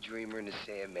 Tommy Dreamer and the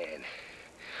Sandman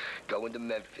going to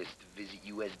Memphis to visit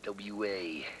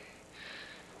USWA.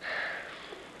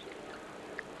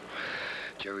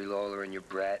 Jerry Lawler and your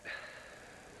brat.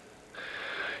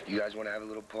 You guys want to have a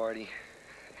little party?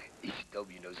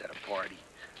 ECW knows how to party.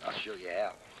 I'll show you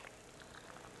how.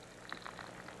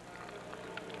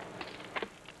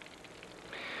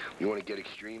 You want to get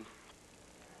extreme?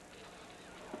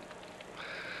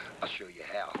 I'll show you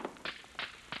how.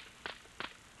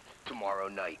 Tomorrow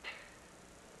night.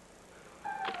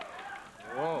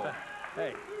 Whoa.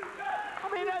 Hey.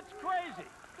 I mean, that's crazy.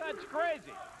 That's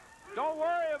crazy. Don't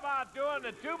worry about doing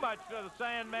it too much to the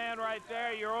Sandman right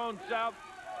there, your own self.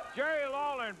 Jerry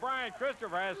Lawler and Brian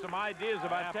Christopher has some ideas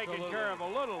about taking care of a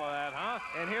little of that, huh?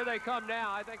 And here they come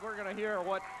now. I think we're going to hear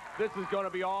what this is going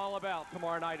to be all about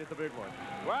tomorrow night at the big one.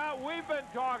 Well, we've been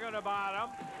talking about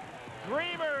them.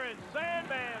 Dreamer and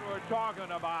Sandman were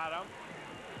talking about them.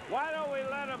 Why don't we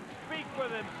let them speak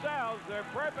for themselves? They're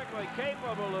perfectly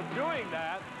capable of doing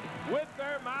that with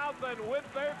their mouth and with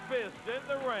their fist in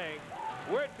the ring.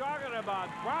 We're talking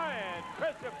about Brian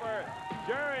Christopher,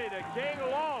 Jerry the King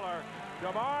Lawler.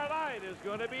 Tomorrow night is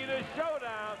going to be the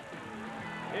showdown.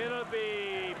 It'll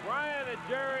be Brian and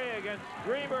Jerry against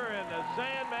Dreamer and the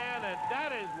Sandman, and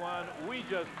that is one we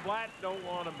just flat don't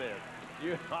want to miss.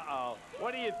 Uh-oh.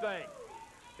 What do you think?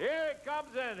 Here it comes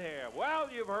in here. Well,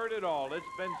 you've heard it all. It's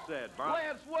been said. Brian.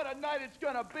 Lance, what a night it's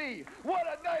going to be. What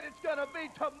a night it's going to be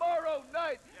tomorrow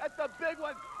night at the big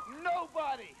one.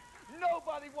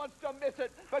 Nobody wants to miss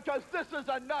it, because this is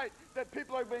a night that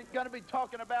people are going to be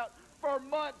talking about for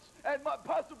months and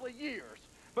possibly years,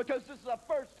 because this is the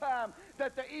first time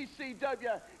that the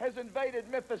ECW has invaded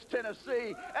Memphis,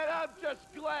 Tennessee, and I'm just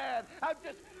glad. I'm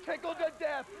just tickled to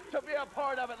death to be a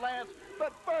part of it, Lance.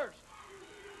 But first,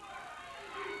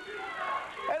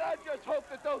 and I just hope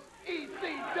that those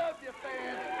ECW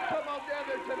fans come on down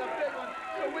there to the big one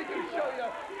so we can show you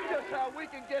just how we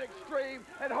can get extreme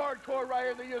and hardcore right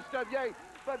here in the USWA.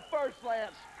 But first,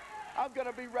 Lance, I'm going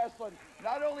to be wrestling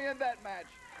not only in that match,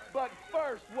 but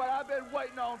first, what I've been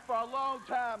waiting on for a long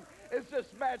time is this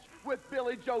match with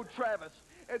Billy Joe Travis.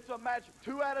 It's a match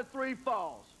 2 out of 3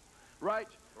 falls, right?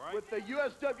 With the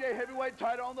USWA heavyweight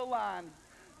title on the line,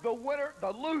 the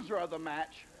loser of the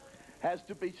match has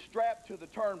to be strapped to the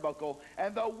turnbuckle,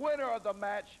 and the winner of the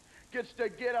match gets to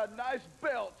get a nice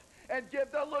belt and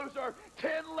give the loser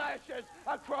 10 lashes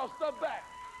across the back.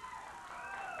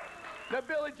 Now,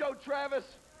 Billy Joe Travis,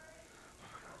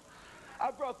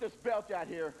 I brought this belt out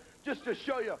here just to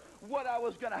show you what I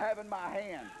was going to have in my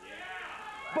hand.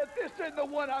 But this isn't the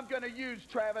one I'm going to use,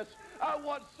 Travis. I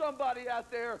want somebody out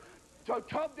there to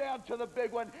come down to the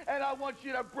big one, and I want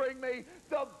you to bring me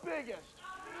the biggest,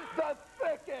 the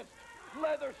thickest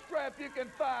leather strap you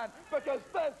can find, because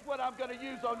that's what I'm going to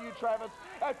use on you, Travis.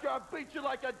 After I beat you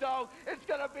like a dog, it's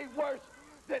going to be worse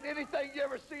than anything you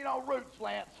ever seen on Roots,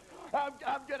 Lance. I'm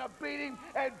going to beat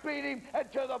him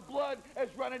until the blood is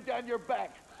running down your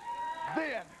back.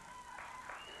 Then,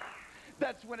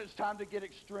 that's when it's time to get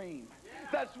extreme.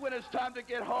 That's when it's time to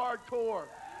get hardcore.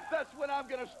 That's when I'm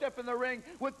going to step in the ring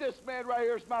with this man right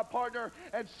here as my partner,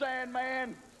 and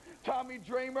Sandman, Tommy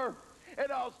Dreamer. It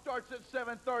all starts at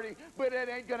 7:30, but it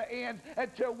ain't going to end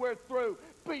until we're through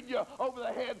beating you over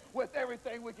the head with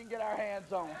everything we can get our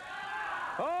hands on.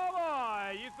 Oh,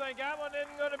 boy, you think that one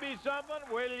isn't going to be something?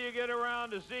 Wait till you get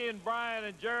around to seeing Brian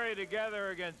and Jerry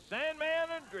together against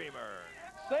Sandman and Dreamer.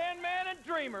 Sandman and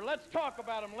Dreamer, let's talk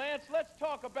about them, Lance. Let's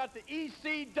talk about the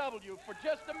ECW for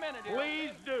just a minute here.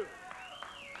 Please do.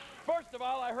 First of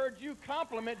all, I heard you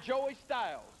compliment Joey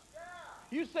Styles.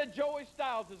 You said Joey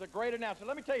Styles is a great announcer.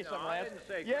 Let me tell you something, Lance. I didn't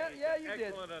say yeah, great. Yeah, you did.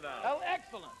 Excellent announcer. Oh,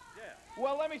 excellent. Yeah.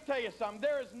 Well, let me tell you something.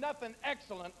 There is nothing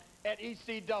excellent at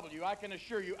ECW, I can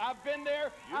assure you. I've been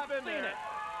there. I've seen it.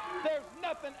 There's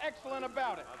nothing excellent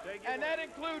about it. And that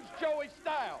includes Joey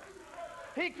Styles.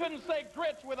 He couldn't say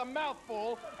grits with a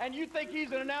mouthful, and you think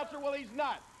he's an announcer? Well, he's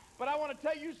not. But I want to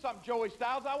tell you something, Joey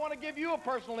Styles. I want to give you a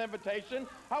personal invitation.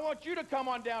 I want you to come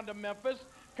on down to Memphis.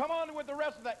 Come on with the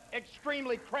rest of the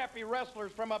extremely crappy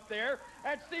wrestlers from up there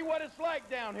and see what it's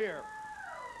like down here.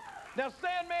 Now,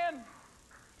 Sandman,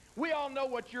 we all know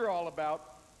what you're all about.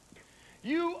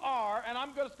 You are, and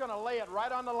I'm just going to lay it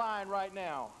right on the line right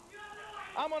now.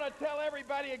 I'm going to tell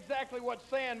everybody exactly what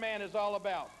Sandman is all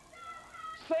about.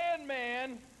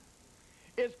 Sandman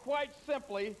is quite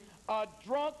simply a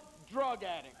drunk drug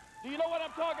addict. Do you know what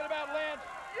I'm talking about, Lance?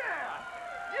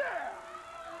 Yeah!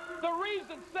 The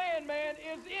reason Sandman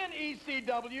is in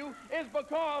ECW is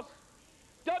because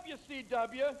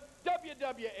WCW,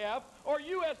 WWF, or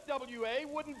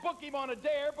USWA wouldn't book him on a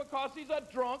dare because he's a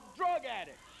drunk drug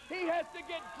addict. He has to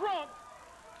get drunk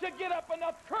to get up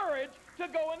enough courage to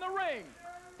go in the ring.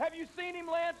 Have you seen him,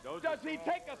 Lance? Does he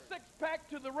take a six-pack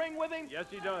to the ring with him? Yes,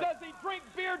 he does. Does he drink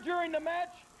beer during the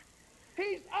match?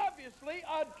 He's obviously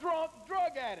a drunk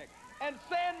drug addict. And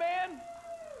Sandman,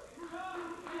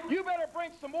 you better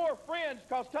bring some more friends,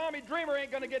 because Tommy Dreamer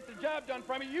ain't going to get the job done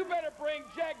from you. You better bring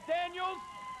Jack Daniels,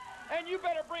 and you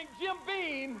better bring Jim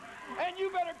Beam, and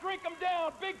you better drink them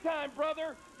down big time,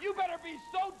 brother. You better be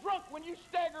so drunk when you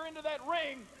stagger into that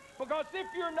ring, because if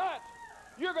you're not,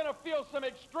 you're going to feel some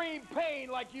extreme pain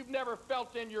like you've never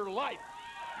felt in your life.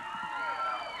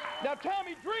 Now,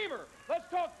 Tommy Dreamer, let's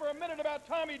talk for a minute about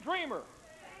Tommy Dreamer.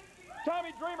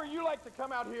 Tommy Dreamer, you like to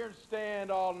come out here and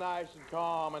stand all nice and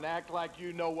calm and act like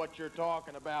you know what you're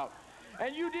talking about.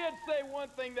 And you did say one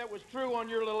thing that was true on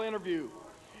your little interview.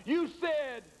 You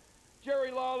said,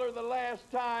 Jerry Lawler, the last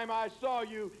time I saw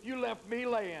you, you left me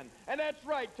laying. And that's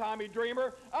right, Tommy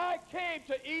Dreamer. I came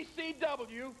to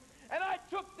ECW, and I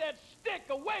took that stick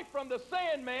away from the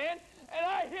Sandman, and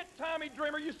I hit Tommy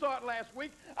Dreamer. You saw it last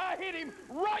week. I hit him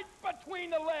right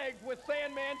between the legs with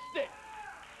Sandman's stick.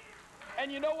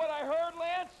 And you know what I heard,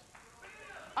 Lance?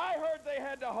 I heard they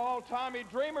had to haul Tommy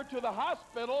Dreamer to the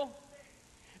hospital,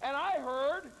 and I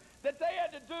heard that they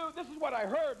had to do, this is what I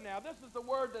heard now, this is the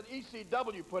word that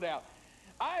ECW put out.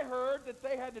 I heard that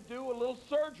they had to do a little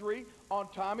surgery on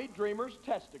Tommy Dreamer's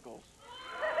testicles.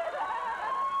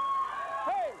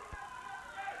 Hey,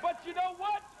 but you know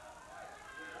what?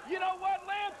 You know what,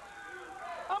 Lance?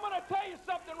 I'm going to tell you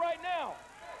something right now.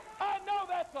 I know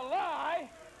that's a lie.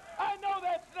 I know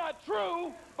that's not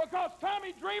true, because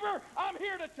Tommy Dreamer, I'm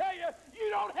here to tell you, you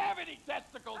don't have any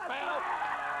testicles, pal.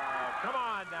 Come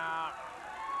on now.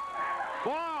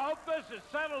 Boy, I hope this is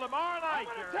settled tomorrow night.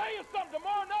 I'm going to tell you something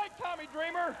tomorrow night, Tommy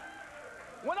Dreamer.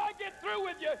 When I get through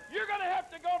with you, you're going to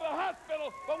have to go to the hospital,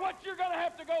 but what you're going to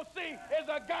have to go see is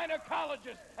a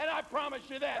gynecologist, and I promise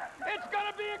you that. It's going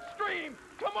to be extreme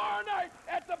tomorrow night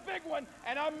at the big one,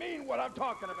 and I mean what I'm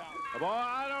talking about. Boy,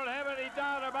 I don't have any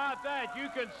doubt about that. You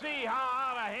can see how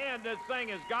out of hand this thing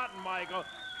has gotten, Michael.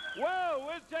 Well,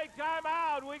 we'll take time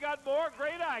out. We got more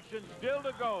great action still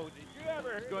to go. Did you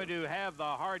ever hear? Going to have the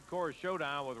hardcore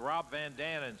showdown with Rob Van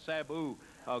Dam and Sabu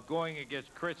going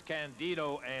against Chris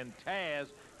Candido and Taz.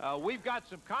 We've got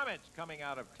some comments coming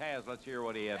out of Taz. Let's hear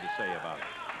what he had to say about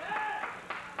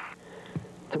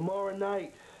it. Tomorrow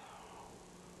night,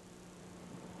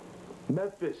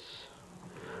 Memphis,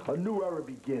 a new era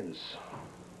begins.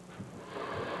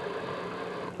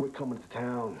 We're coming to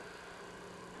town.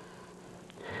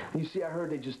 You see, I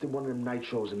heard they just did one of them night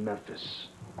shows in Memphis.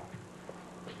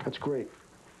 That's great.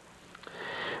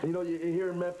 And you know, you're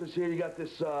here in Memphis here, you got this,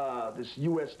 this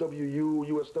USWU,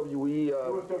 USWE,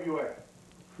 USWA.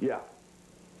 Yeah.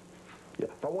 Yeah.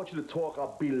 If I want you to talk,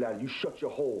 I'll beat it out of you. You shut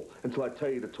your hole until I tell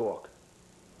you to talk.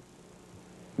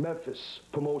 Memphis,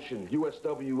 promotion,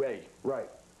 USWA. Right.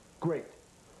 Great.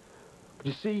 But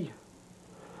you see,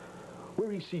 we're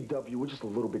ECW, we're just a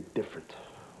little bit different.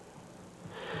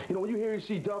 You know, when you hear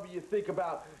ECW, you think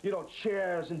about, you know,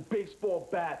 chairs and baseball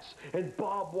bats and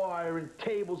barbed wire and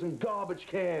tables and garbage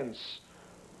cans.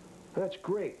 That's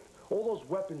great. All those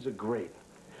weapons are great.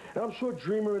 And I'm sure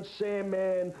Dreamer and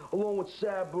Sandman, along with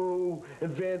Sabu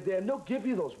and Van Dam, they'll give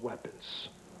you those weapons.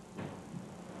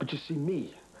 But you see,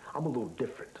 me, I'm a little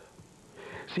different.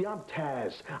 See, I'm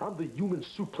Taz. I'm the human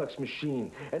suplex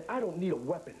machine, and I don't need a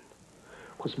weapon,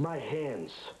 because my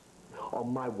hands are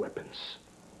my weapons.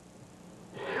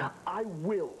 I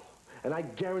will, and I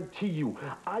guarantee you,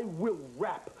 I will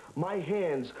wrap my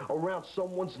hands around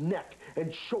someone's neck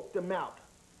and choke them out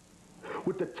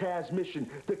with the Taz mission,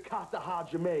 the Kata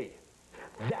Hajime.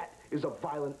 That is a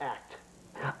violent act.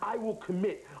 I will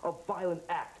commit a violent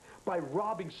act by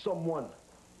robbing someone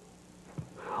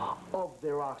of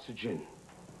their oxygen.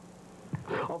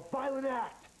 A violent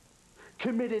act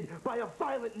committed by a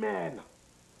violent man.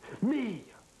 Me,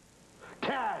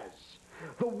 Taz,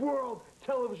 the world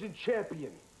television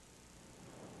champion.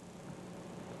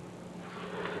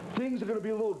 Things are going to be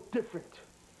a little different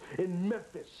in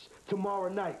Memphis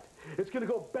tomorrow night. It's going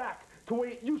to go back to the way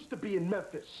it used to be in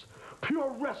Memphis.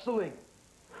 Pure wrestling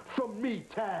from me,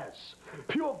 Taz.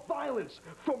 Pure violence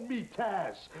from me,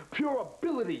 Taz. Pure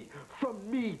ability from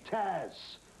me, Taz.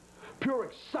 Pure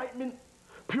excitement,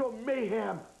 pure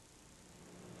mayhem,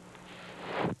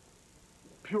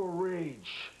 pure rage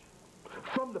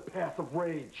from the path of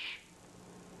rage.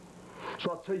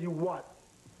 So I'll tell you what,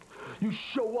 you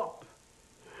show up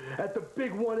at the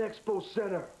Big One Expo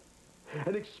Center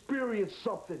and experience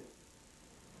something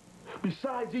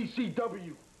besides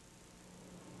ECW.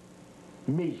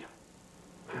 Me,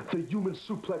 the human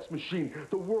suplex machine,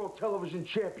 the world television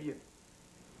champion.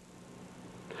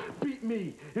 Beat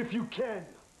me if you can.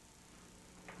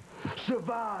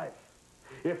 Survive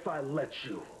if I let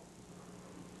you.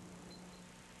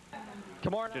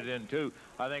 Tomorrow it in too.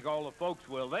 I think all the folks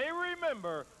will. They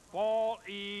remember Paul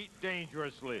E.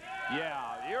 Dangerously.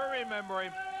 Yeah, you remember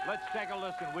him. Let's take a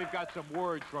listen. We've got some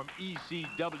words from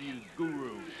ECW's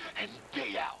guru. And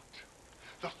day out,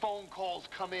 the phone calls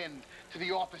come in to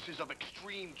the offices of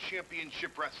Extreme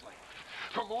Championship Wrestling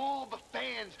from all the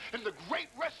fans in the great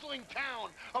wrestling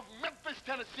town of Memphis,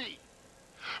 Tennessee.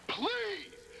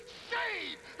 Please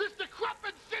save this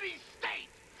decrepit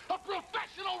city-state of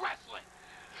professional wrestling.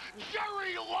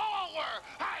 Jerry Lawler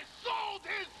has sold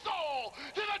his soul.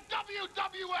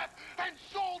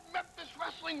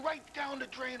 going right down the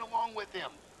drain along with him.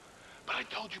 But I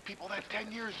told you people that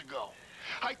 10 years ago.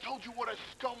 I told you what a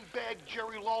scumbag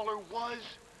Jerry Lawler was.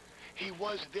 He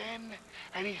was then,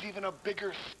 and he's even a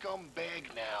bigger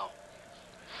scumbag now.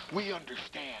 We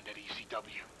understand at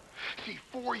ECW. See,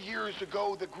 4 years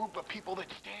ago, the group of people that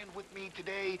stand with me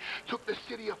today took the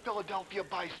city of Philadelphia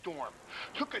by storm.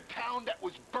 Took a town that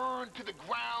was burned to the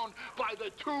ground by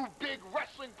the two big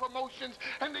wrestling promotions,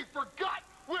 and they forgot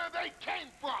where they came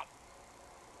from.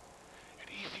 At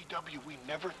ECW, we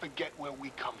never forget where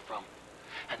we come from.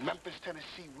 At Memphis,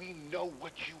 Tennessee, we know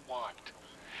what you want.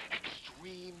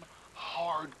 Extreme,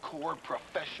 hardcore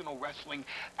professional wrestling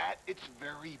at its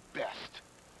very best.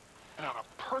 And on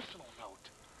a personal note,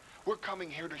 we're coming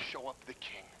here to show up the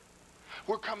king.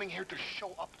 We're coming here to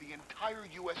show up the entire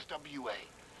USWA.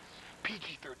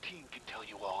 PG-13 can tell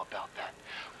you all about that.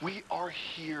 We are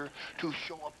here to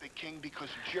show up the king because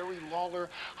Jerry Lawler,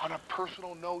 on a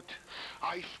personal note,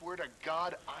 I swear to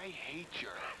God, I hate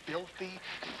your filthy,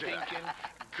 stinking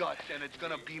guts, and it's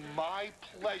gonna be my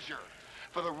pleasure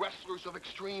for the wrestlers of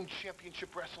Extreme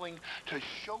Championship Wrestling to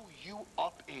show you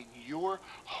up in your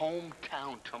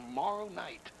hometown tomorrow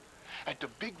night at the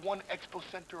Big One Expo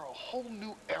Center. A whole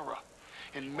new era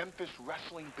in Memphis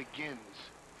wrestling begins.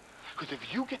 Because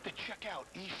if you get to check out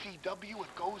ECW,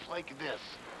 it goes like this.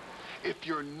 If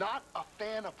you're not a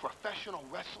fan of professional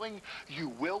wrestling, you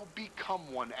will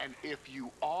become one. And if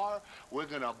you are, we're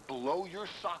going to blow your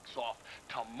socks off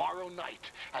tomorrow night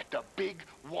at the Big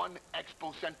One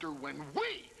Expo Center when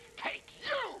we take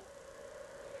you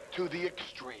to the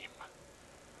extreme.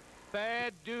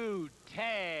 Bad dude,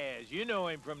 Taz. You know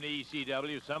him from the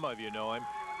ECW. Some of you know him.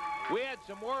 We had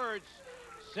some words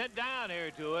sent down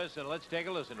here to us, and let's take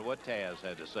a listen to what Taz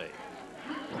had to say.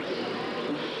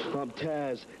 I'm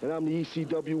Taz, and I'm the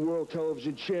ECW World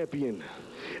Television Champion.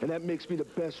 And that makes me the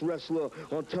best wrestler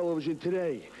on television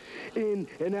today, in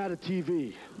and out of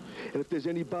TV. And if there's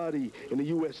anybody in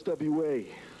the USWA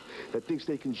that thinks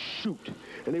they can shoot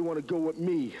and they want to go with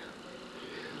me,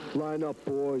 line up,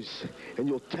 boys, and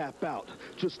you'll tap out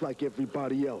just like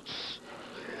everybody else.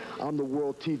 I'm the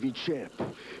World TV Champ.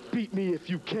 Beat me if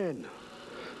you can.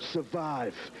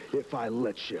 Survive if I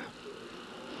let you.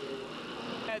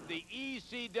 At the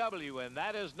ECW, and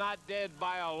that is not dead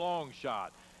by a long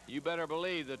shot. You better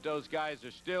believe that those guys are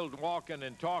still walking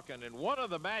and talking. And one of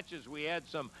the matches we had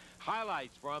some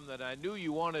highlights from that I knew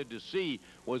you wanted to see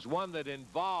was one that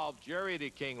involved Jerry the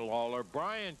King Lawler,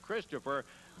 Brian Christopher,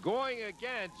 going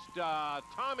against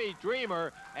Tommy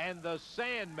Dreamer and the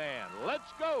Sandman.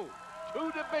 Let's go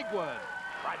to the big one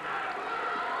right now.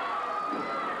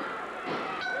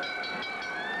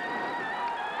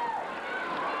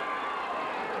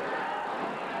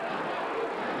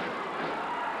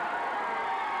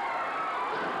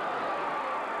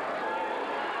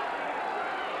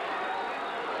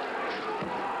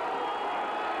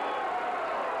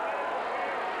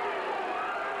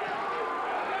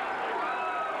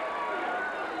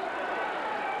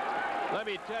 Let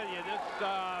me tell you, this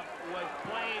was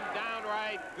plain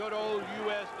downright good old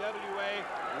USWA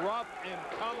rough and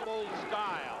tumble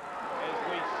style. As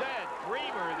we said,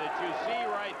 Dreamer that you see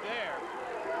right there,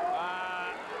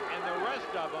 and the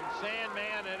rest of them,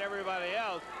 Sandman and everybody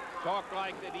else, talk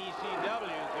like that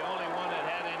ECW is the only one that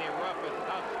had any rough and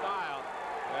tough style.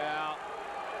 Well,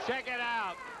 check it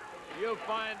out. You'll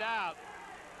find out.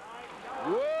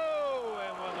 Whoa,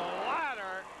 and with a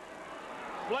ladder,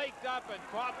 flaked up and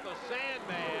caught the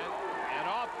Sandman, and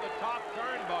off the top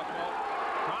turnbuckle,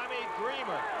 Tommy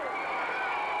Dreamer.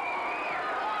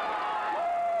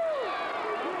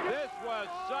 This was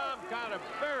some kind of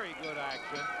very good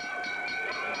action,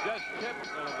 and just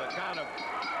typical of the kind of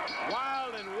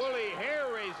wild and woolly,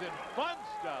 hair-raising fun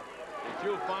stuff that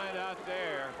you'll find out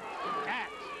there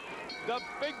at the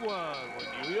big one when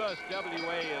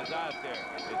USWA is out there.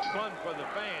 It's fun for the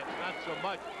fans, not so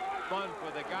much fun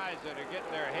for the guys that are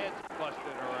getting their heads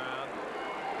busted around.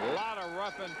 A lot of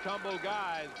rough and tumble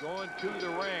guys going to the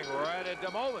ring right at the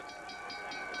moment.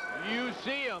 You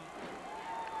see them.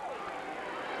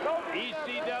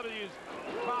 ECW's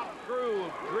top crew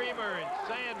of Dreamer and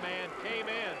Sandman came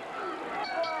in.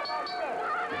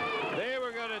 They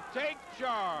were going to take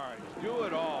charge, do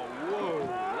it all. Whoa, look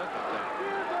at that.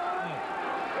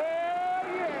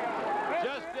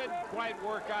 Just didn't quite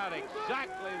work out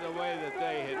exactly the way that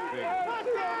they had figured.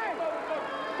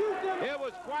 It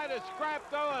was quite a scrap,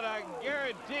 though, and I can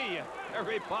guarantee you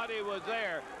everybody was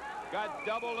there. Got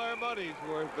double their money's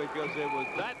worth because it was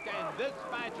that. And this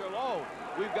match alone,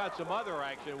 we've got some other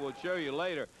action we'll show you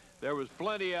later. There was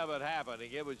plenty of it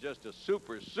happening. It was just a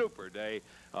super, super day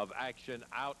of action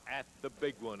out at the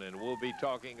big one, and we'll be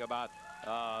talking about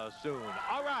soon.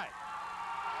 All right.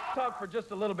 Talk for just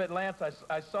a little bit, Lance.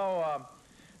 I saw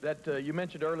that you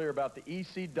mentioned earlier about the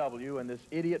ECW and this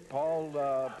idiot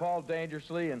Paul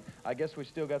Dangerously, and I guess we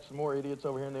still got some more idiots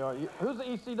over here in the audience. Who's the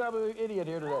ECW idiot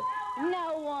here today?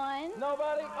 No one.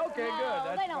 Nobody? Okay, no, good.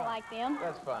 That's they don't fine. like them.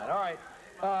 That's fine. All right.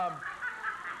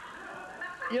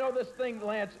 You know, this thing,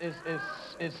 Lance,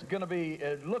 is going to be,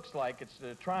 it looks like it's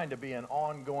trying to be an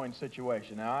ongoing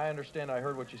situation. Now, I understand, I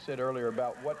heard what you said earlier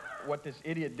about what this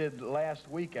idiot did last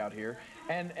week out here,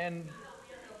 and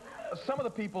some of the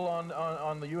people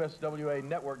on the USWA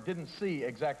network didn't see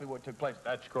exactly what took place.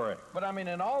 That's correct. But, I mean,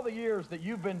 in all the years that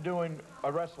you've been doing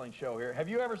a wrestling show here, have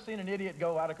you ever seen an idiot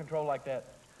go out of control like that?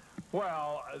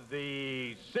 Well,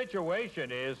 the situation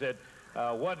is that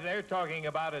what they're talking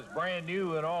about is brand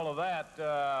new and all of that.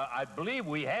 I believe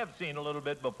we have seen a little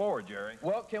bit before, Jerry.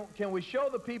 Well, can we show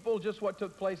the people just what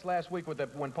took place last week with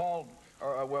when Paul,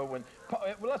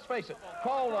 let's face it,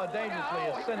 Paul Dangerously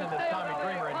is sending this Tommy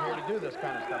Dreamer in here to do this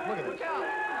kind of stuff. Look at this.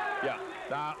 Yeah.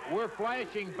 Now, we're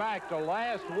flashing back to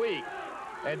last week,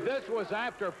 and this was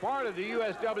after part of the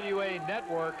USWA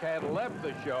network had left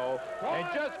the show. And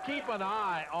just keep an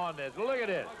eye on this. Look at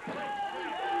this.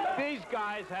 These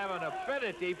guys have an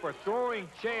affinity for throwing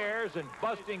chairs and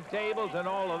busting tables and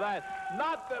all of that.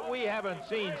 Not that we haven't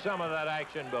seen some of that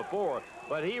action before,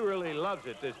 but he really loves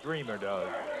it, this Dreamer does.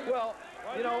 Well,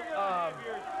 you know,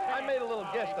 I made a little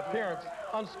guest appearance,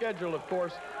 unscheduled, of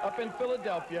course, up in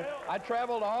Philadelphia. I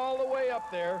traveled all the way up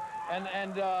there, and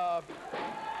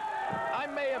I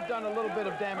may have done a little bit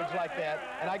of damage like that,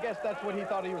 and I guess that's what he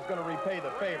thought he was going to repay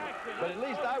the favor. But at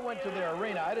least I went to their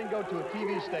arena. I didn't go to a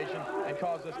TV station and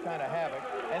cause this kind of havoc.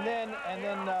 And then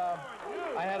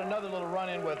I had another little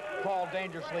run-in with Paul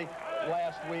Dangerously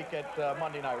last week at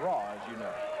Monday Night Raw, as you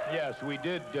know. Yes, we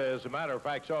did, as a matter of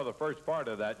fact, saw the first part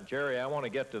of that. And, Jerry, I want to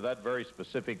get to that very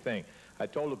specific thing. I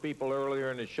told the people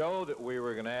earlier in the show that we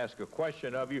were going to ask a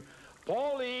question of you.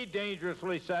 Paul E.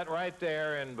 Dangerously sat right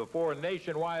there, and before a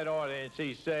nationwide audience,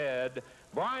 he said,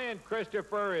 Brian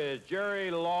Christopher is Jerry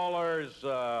Lawler's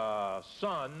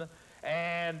son,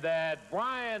 and that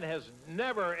Brian has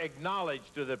never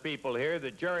acknowledged to the people here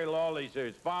that Jerry Lawler's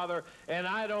his father, and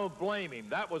I don't blame him.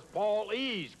 That was Paul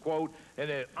E.'s quote,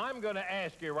 and I'm going to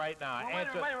ask you right now. Well, wait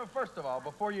a minute, first of all,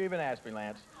 before you even ask me,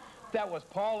 Lance, that was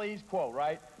Paul E.'s quote,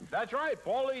 right? That's right.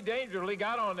 Paul E. Dangerously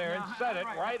got on there and said it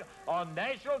right on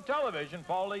national television.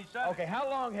 Paul E. said it. Okay, how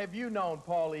long have you known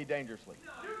Paul E. Dangerously?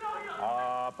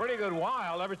 Pretty good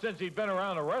while, ever since he's been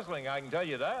around the wrestling, I can tell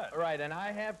you that. Right, and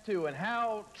I have too. And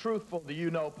how truthful do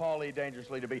you know Paul E.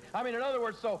 Dangerously to be? I mean, in other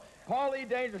words, so Paul E.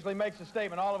 Dangerously makes a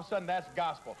statement, all of a sudden that's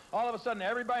gospel. All of a sudden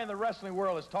everybody in the wrestling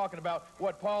world is talking about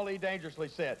what Paul E. Dangerously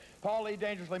said. Paul E.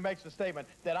 Dangerously makes the statement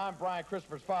that I'm Brian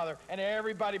Christopher's father, and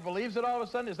everybody believes it all of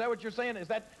a sudden? Is that what you're saying?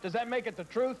 Does that make it the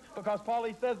truth because Paul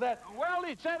E. says that? Well,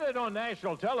 he said it on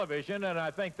national television, and I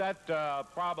think that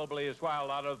probably is why a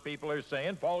lot of people are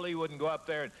saying Paul E. wouldn't go up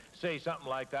there and say something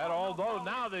like that, although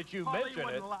now that you mention it... Paul E.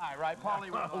 wouldn't lie, right? Paul E.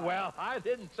 wouldn't lie. Well, I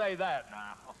didn't say that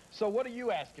now. So what are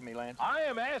you asking me, Lance? I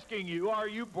am asking you, are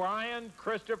you Brian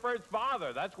Christopher's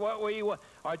father? That's what we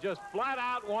are just flat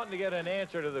out wanting to get an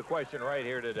answer to the question right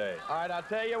here today. All right, I'll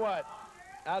tell you what.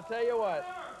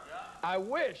 I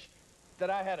wish that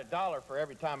I had $1 for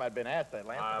every time I'd been asked that,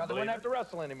 Lance, because I wouldn't have to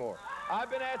wrestle anymore. I've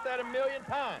been asked that 1,000,000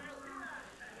 times.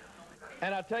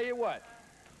 And I'll tell you what.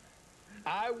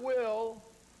 I will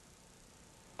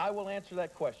answer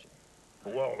that question.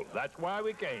 Well, that's why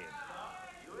we came.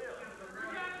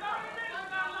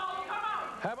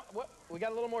 What? We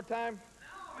got a little more time?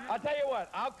 I'll tell you what.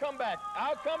 I'll come back.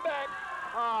 Now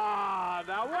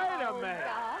wait a minute.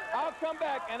 I'll come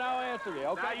back and I'll answer you,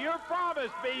 okay? Now, you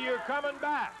promised me you're coming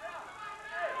back.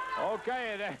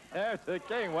 Okay, there's the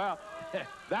king. Well,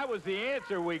 that was the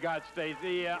answer we got,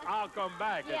 Stacy. I'll come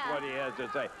back is what he has to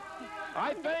say.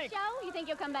 I think... Show? You think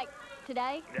you'll come back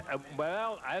today?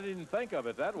 Well, I didn't think of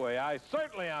it that way.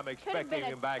 I'm expecting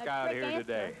him back out here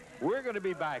today. We're going to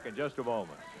be back in just a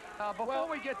moment. Before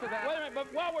we get to that... Wait a minute,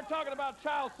 but while we're talking about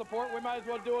child support, we might as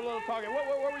well do a little talking. What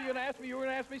were you going to ask me? You were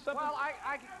going to ask me something? Well,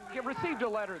 I received a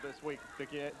letter this week,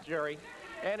 Jerry,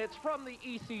 and it's from the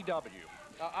ECW.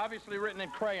 Obviously written in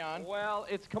crayon. Well,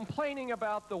 it's complaining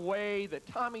about the way that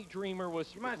Tommy Dreamer was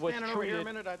treated. You mind standing over here a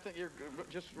minute? I think you're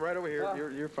just right over here. Well,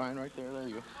 you're fine right there. There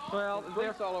you go. Well,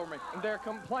 they're all over me. They're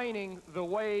complaining the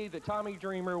way that Tommy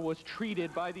Dreamer was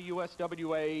treated by the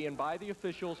USWA and by the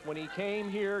officials when he came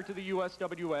here to the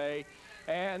USWA.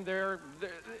 And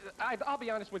I'll be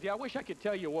honest with you, I wish I could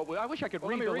tell you I wish I could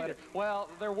read the letter. Well,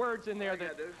 there are words in there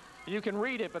that You can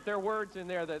read it, but there are words in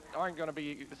there that aren't going to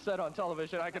be said on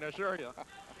television, I can assure you.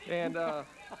 And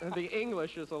the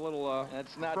English is a little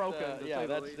that's not broken. yeah,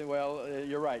 that's well,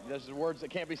 you're right. Those are words that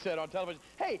can't be said on television.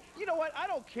 Hey, you know what? I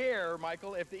don't care,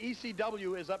 Michael, if the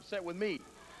ECW is upset with me.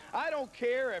 I don't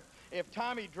care if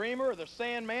Tommy Dreamer or the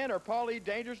Sandman or Paulie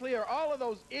Dangerously or all of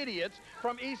those idiots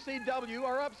from ECW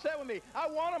are upset with me. I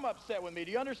want them upset with me.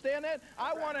 Do you understand that?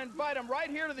 I want to invite them right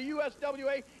here to the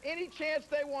USWA any chance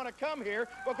they want to come here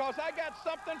because I got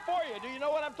something for you. Do you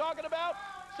know what I'm talking about?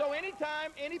 So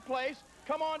anytime, any place,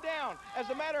 come on down. As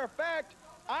a matter of fact,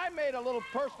 I made a little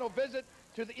personal visit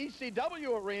to the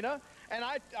ECW arena, and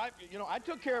I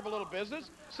took care of a little business.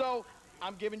 So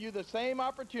I'm giving you the same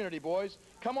opportunity, boys.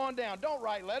 Come on down. Don't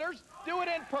write letters. Do it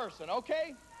in person,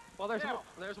 okay? Well,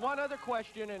 there's one other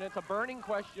question, and it's a burning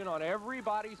question on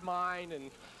everybody's mind,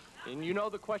 and you know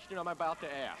the question I'm about to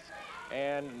ask.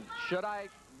 And should I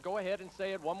go ahead and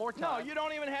say it one more time? No, you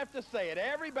don't even have to say it.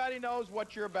 Everybody knows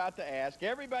what you're about to ask.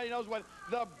 Everybody knows what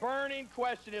the burning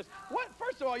question is.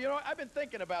 First of all, you know, I've been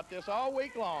thinking about this all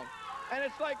week long, and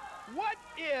it's like, what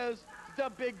is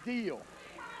the big deal?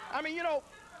 I mean, you know,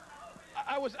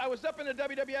 I was up in the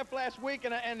WWF last week,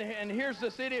 and here's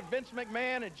this idiot Vince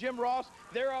McMahon and Jim Ross.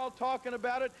 They're all talking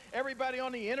about it. Everybody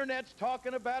on the internet's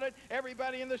talking about it.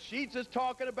 Everybody in the sheets is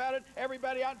talking about it.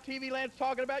 Everybody out in TV land's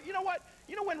talking about it. You know what?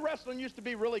 You know when wrestling used to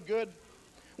be really good?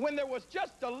 When there was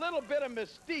just a little bit of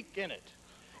mystique in it.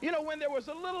 You know, when there was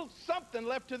a little something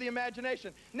left to the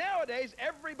imagination. Nowadays,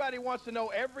 everybody wants to know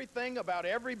everything about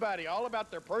everybody, all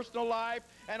about their personal life,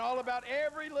 and all about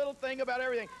every little thing about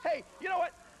everything. Hey, you know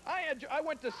what? I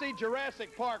went to see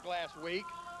Jurassic Park last week,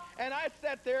 and I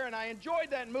sat there and I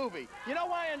enjoyed that movie. You know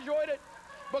why I enjoyed it?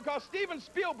 Because Steven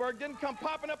Spielberg didn't come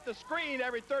popping up the screen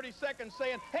every 30 seconds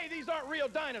saying, hey, these aren't real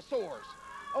dinosaurs.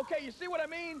 Okay, you see what I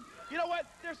mean? You know what?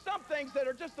 There's some things that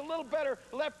are just a little better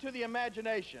left to the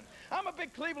imagination. I'm a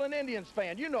big Cleveland Indians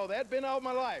fan. You know that, been all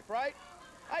my life, right?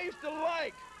 I used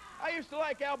to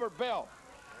like Albert Bell.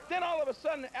 Then all of a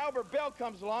sudden, Albert Bell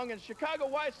comes along, and Chicago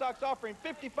White Sox offer him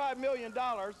 $55 million.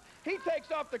 He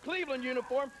takes off the Cleveland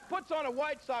uniform, puts on a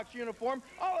White Sox uniform.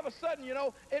 All of a sudden, you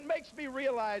know, it makes me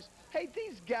realize, hey,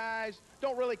 these guys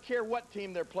don't really care what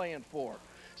team they're playing for.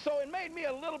 So it made me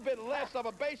a little bit less of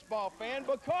a baseball fan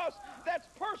because that's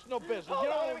personal business. Hold you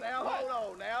know on what I mean? now, What?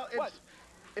 hold on now.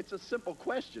 It's a simple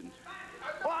question.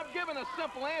 Well, I'm giving a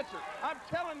simple answer. I'm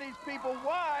telling these people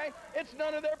why it's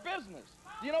none of their business.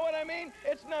 Do you know what I mean?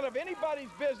 It's none of anybody's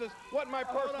business what my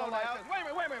personal life is. Wait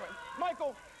a minute.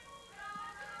 Michael,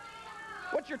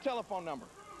 what's your telephone number?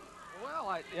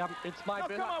 Well, it's my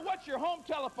business. Come on, what's your home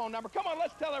telephone number? Come on,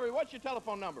 let's tell everybody, what's your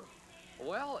telephone number?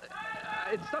 Well,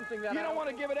 it's something that you don't want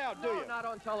to give it out, do you? No, not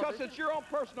on television. Because it's your own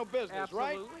personal business,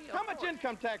 Absolutely, right? How much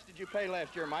income tax did you pay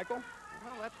last year, Michael?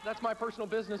 Well, that's my personal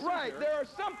business. Right. There are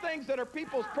some things that are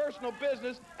people's personal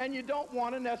business, and you don't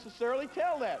want to necessarily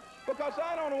tell that. Because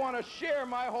I don't want to share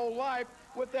my whole life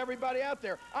with everybody out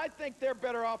there. I think they're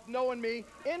better off knowing me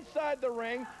inside the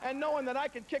ring and knowing that I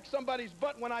can kick somebody's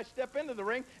butt when I step into the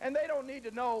ring, and they don't need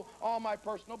to know all my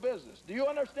personal business. Do you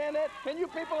understand that? Can you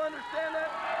people understand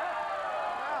that?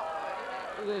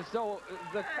 So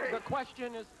the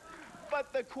question is...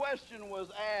 But the question was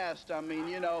asked. I mean,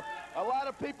 you know, a lot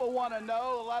of people want to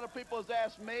know. A lot of people has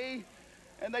asked me,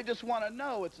 and they just want to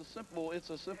know. It's a simple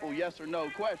yes or no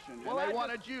question. Well, and they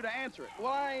wanted you to answer it.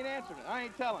 Well, I ain't answering it. I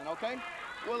ain't telling, okay?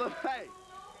 Well, hey,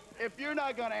 if you're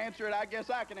not going to answer it, I guess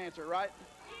I can answer it, right?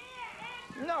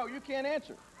 No, you can't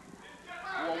answer it.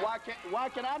 Well, why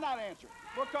can I not answer it?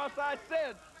 Because I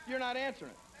said you're not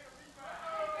answering it.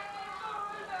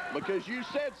 Because you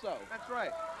said so. That's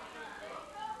right.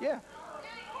 Yeah.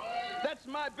 That's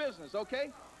my business,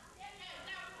 okay?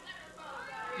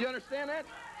 You understand that?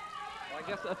 Well, I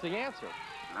guess that's the answer.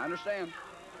 I understand.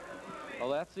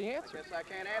 Well, that's the answer. I guess I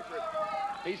can't answer it.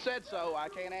 He said so. I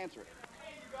can't answer it.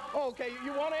 Oh, okay.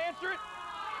 You want to answer it?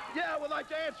 Yeah, I would like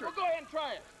to answer it. Well, go ahead and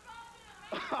try it.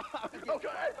 Okay.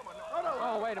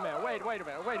 Oh, wait a minute. Wait a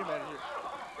minute.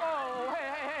 Oh,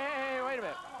 hey, wait a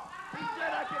minute. He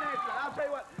said I can answer it. I'll tell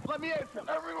you what. Let me answer it.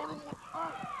 Wait.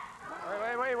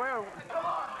 Come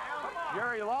on.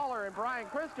 Jerry Lawler and Brian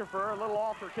Christopher, a little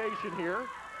altercation here.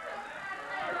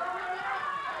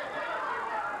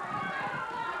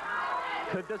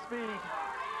 Could this be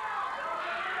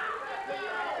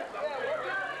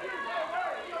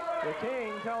the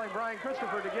King telling Brian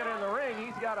Christopher to get in the ring?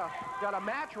 He's got a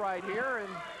match right here, and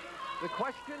the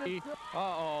question is...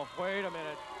 Uh-oh, wait a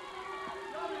minute.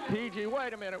 PG,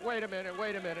 wait a minute.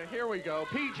 Here we go.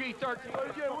 PG-13.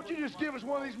 Yeah, why don't you just give us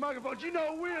one of these microphones? You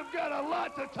know, we've got a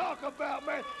lot to talk about,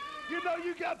 man. You know,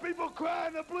 you got people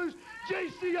crying the blues.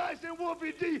 JC Ice and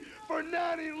Wolfie D for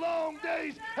 90 long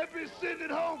days have been sitting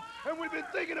at home, and we've been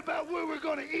thinking about where we're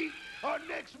going to eat. Our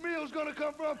next meal's going to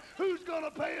come from, who's going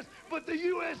to pay us, but the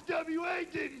USWA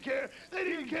didn't care. They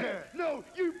didn't care. No,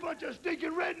 you bunch of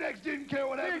stinking rednecks didn't care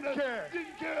what happened to us.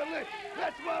 Didn't care a lick.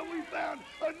 That's why we found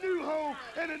a new home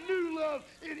and a new love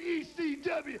in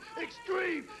ECW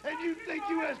Extreme. And you think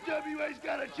USWA's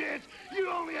got a chance? You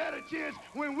only had a chance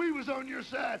when we was on your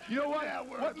side. You know what? Now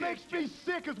we're What makes me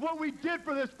sick is what we did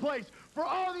for this place. For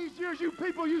all these years, you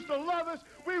people used to love us.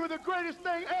 We were the greatest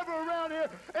thing ever around here.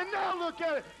 And now look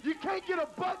at it. You can't get a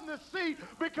butt in the seat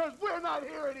because we're not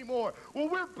here anymore. Well,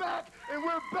 we're back, and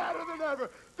we're better than ever.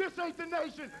 This ain't the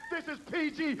nation. This is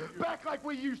PG. Back like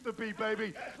we used to be,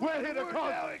 baby. We're here to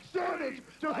cause damage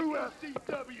to whoever.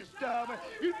 ECW style, man.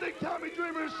 You think Tommy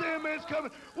Dreamer and Sandman's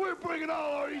coming? We're bringing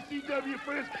all our ECW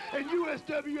friends, and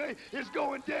USWA is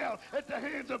going down at the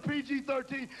hands of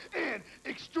PG-13 and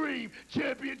Extreme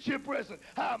Championship Wrestling.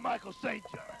 Hi, Michael St.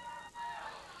 John.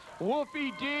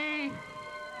 Wolfie D.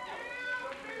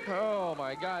 Oh,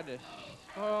 my goodness.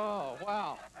 Oh,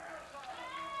 wow.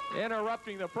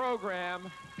 Interrupting the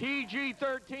program.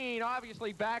 PG-13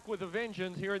 obviously back with a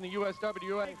vengeance here in the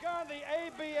USWA. Begun,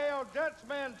 the ABL Dutch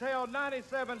Mantel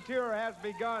 97 tour has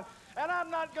begun. And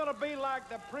I'm not going to be like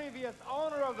the previous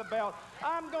owner of the belt.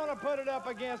 I'm going to put it up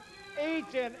against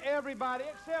each and everybody,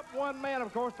 except one man,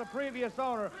 of course, the previous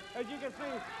owner. As you can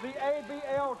see, the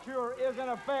ABL tour is in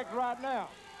effect right now.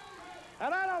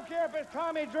 And I don't care if it's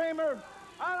Tommy Dreamer,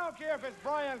 I don't care if it's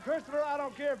Brian Christopher, I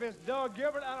don't care if it's Doug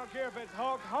Gilbert, I don't care if it's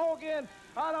Hulk Hogan,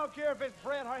 I don't care if it's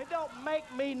Bret Hart. It don't make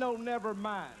me no never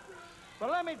mind.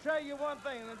 But let me tell you one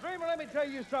thing, and Dreamer, let me tell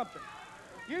you something.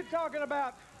 You're talking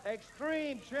about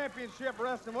Extreme Championship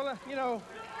Wrestling. Well, you know,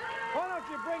 why don't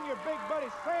you bring your big buddy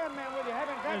Sandman with you?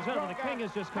 Having Ladies and gentlemen, the King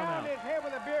has just come out. Pound his head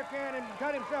with a beer can and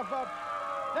cut himself up.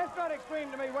 That's not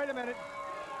extreme to me. Wait a minute.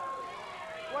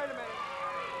 Wait a minute.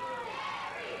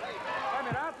 I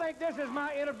mean, I think this is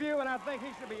my interview, and I think he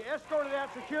should be escorted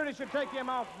out. Security should take him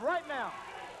off right now.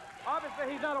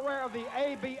 Obviously, he's not aware of the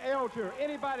ABL tour.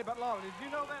 Anybody but Lawler. Did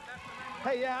you know that? That's the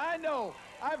name. Hey, yeah, I know.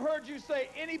 I've heard you say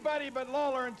anybody but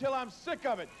Lawler until I'm sick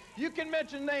of it. You can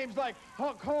mention names like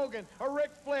Hulk Hogan or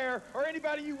Ric Flair or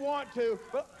anybody you want to,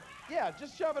 but yeah,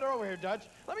 just shove it over here, Dutch.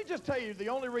 Let me just tell you the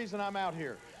only reason I'm out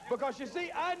here. Because you see,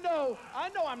 I know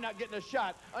I'm not getting a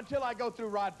shot until I go through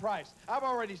Rod Price. I've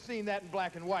already seen that in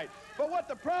black and white. But what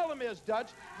the problem is,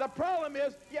 Dutch, the problem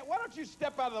is, yeah, why don't you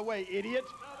step out of the way, idiot?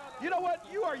 You know what?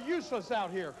 You are useless out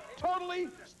here. Totally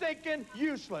stinking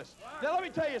useless. Now, let me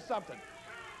tell you something.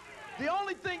 The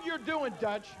only thing you're doing,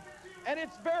 Dutch, and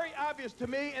it's very obvious to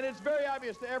me, and it's very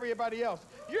obvious to everybody else,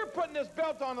 you're putting this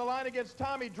belt on the line against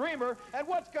Tommy Dreamer, and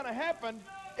what's going to happen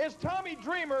is Tommy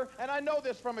Dreamer, and I know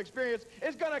this from experience,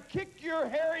 is going to kick your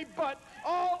hairy butt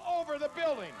all over the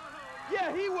building.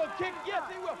 Yeah, he will kick, yes,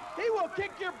 he will. He will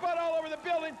kick your butt all over the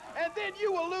building, and then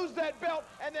you will lose that belt,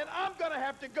 and then I'm going to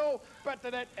have to go back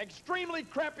to that extremely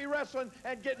crappy wrestling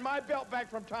and get my belt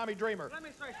back from Tommy Dreamer. Let me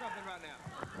say something right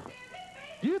now.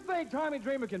 You think Tommy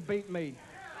Dreamer can beat me?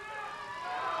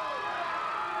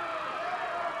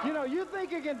 You know, you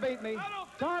think he can beat me?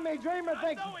 Tommy Dreamer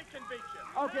thinks... I know he can beat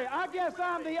you. Okay, I guess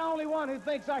I'm the only one who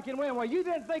thinks I can win. Well, you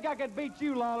didn't think I could beat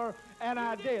you, Lawler, and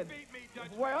I did. Beat me, Dutch.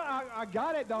 Well, I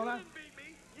got it, don't I? You didn't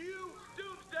beat me. You,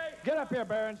 Doomsday. Get up here,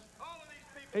 Barons. All of these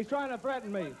people. He's trying to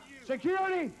threaten me.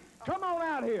 Security, come on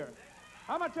out here.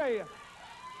 I'm going to tell you,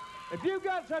 if you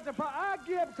got such a problem, I'd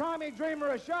give Tommy Dreamer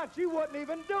a shot. You wouldn't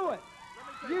even do it.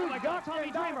 You got Tommy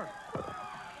Dreamer.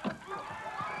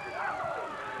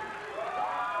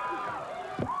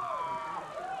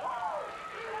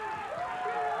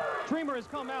 Dreamer has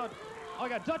come out. Oh,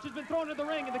 yeah, Dutch has been thrown into the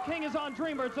ring, and the King is on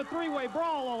Dreamer. It's a three-way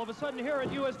brawl all of a sudden here at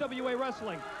USWA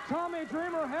Wrestling. Tommy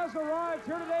Dreamer has arrived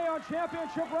here today on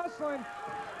Championship Wrestling.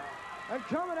 And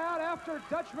coming out after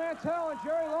Dutch Mantel and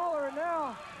Jerry Lawler, and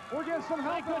now we're getting some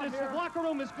help. Thank goodness, the locker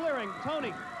room is clearing.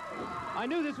 Tony, I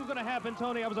knew this was going to happen,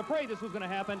 Tony. I was afraid this was going to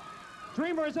happen.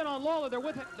 Dreamer is in on Lawler.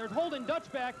 They're holding Dutch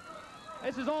back.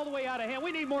 This is all the way out of hand.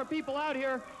 We need more people out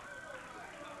here.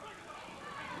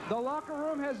 The locker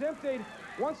room has emptied.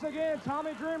 Once again,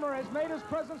 Tommy Dreamer has made his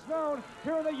presence known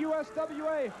here in the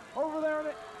USWA. Over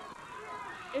there,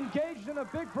 engaged in a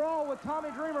big brawl with Tommy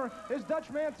Dreamer is Dutch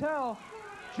Mantel.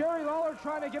 Jerry Lawler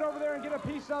trying to get over there and get a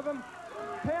piece of him.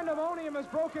 Pandemonium has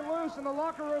broken loose and the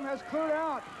locker room has cleared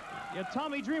out. Yeah,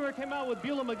 Tommy Dreamer came out with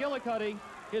Beulah McGillicuddy,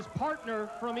 his partner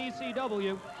from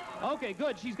ECW. Okay,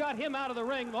 good. She's got him out of the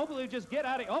ring. Hopefully just get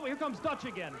out of... Oh, here comes Dutch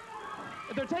again.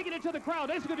 They're taking it to the crowd.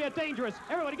 This is going to be dangerous.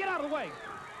 Everybody, get out of the way.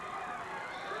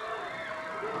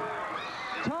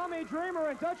 Tommy Dreamer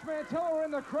and Dutch Mantell are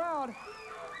in the crowd.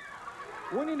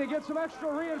 We need to get some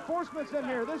extra reinforcements in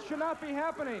here. This should not be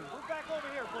happening. Move back over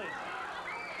here, please.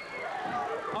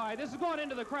 All right, this is going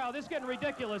into the crowd. This is getting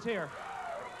ridiculous here.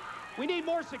 We need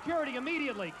more security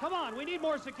immediately. Come on, we need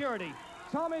more security.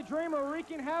 Tommy Dreamer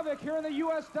wreaking havoc here in the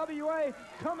USWA,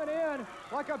 coming in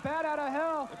like a bat out of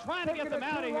hell. We're trying to get them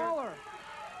out of here. Lawler.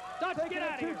 Dutch, taking get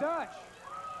out of it here. to Dutch.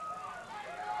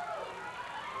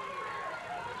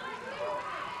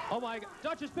 Oh my God,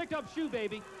 Dutch has picked up Shoe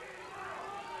Baby.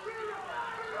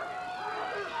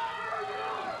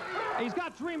 He's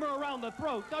got Dreamer around the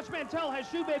throat. Dutch Mantell has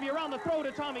Shoe Baby around the throat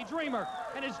of Tommy Dreamer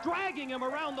and is dragging him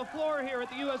around the floor here at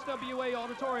the USWA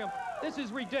auditorium. This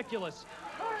is ridiculous.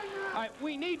 All right,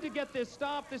 we need to get this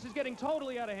stopped. This is getting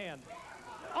totally out of hand.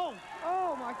 Oh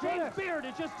my goodness. James Beard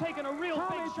has just taken a real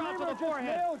Tommy big shot Dreamer to the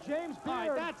forehead. Nailed James Beard. All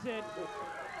right, that's it.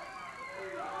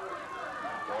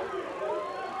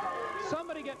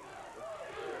 Somebody get...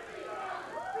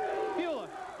 Beulah,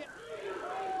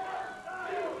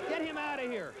 get him out of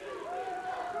here.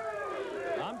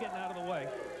 I'm getting out of the way.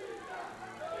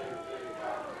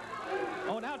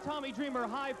 Oh, now Tommy Dreamer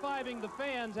high-fiving the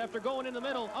fans after going in the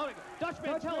middle. Oh, Dutch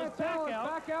Mantell is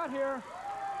back out here.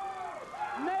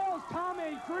 Nails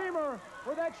Tommy Dreamer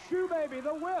with that Shoe Baby,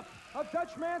 the whip of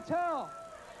Dutch Mantell.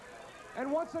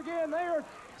 And once again, they are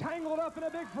tangled up in a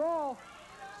big brawl.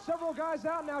 Several guys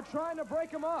out now trying to break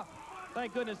them up.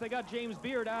 Thank goodness they got James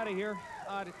Beard out of here.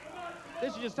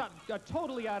 This is just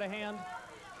totally out of hand.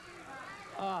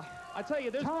 I tell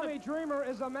you, Tommy Dreamer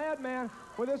is a madman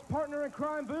with his partner in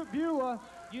crime, Beulah.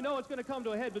 You know it's going to come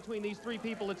to a head between these three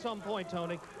people at some point,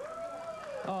 Tony.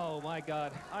 Oh, my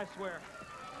God. I swear.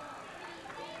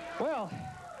 Well,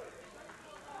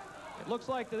 it looks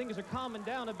like the things are calming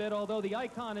down a bit, although the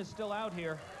icon is still out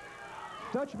here.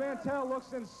 Dutch Mantell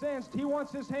looks incensed. He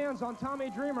wants his hands on Tommy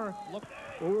Dreamer. Look.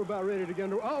 Well, we're about ready to get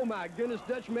under. Oh, my goodness,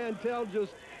 Dutch Mantell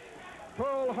just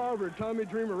Pearl Harbor, Tommy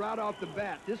Dreamer right off the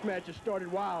bat. This match has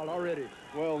started wild already.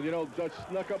 Well, you know, Dutch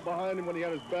snuck up behind him when he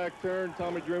had his back turned.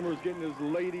 Tommy Dreamer was getting his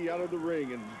lady out of the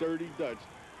ring, and Dirty Dutch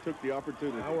took the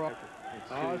opportunity. Now we're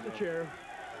it's the chair.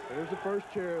 There's the first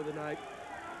chair of the night.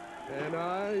 And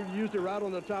I used it right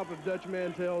on the top of Dutch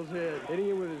Mantell's head. Hitting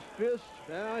him with his fist.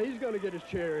 Now he's going to get his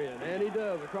chair in. And he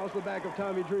does, across the back of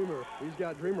Tommy Dreamer. He's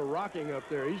got Dreamer rocking up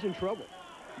there. He's in trouble.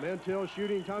 Mantell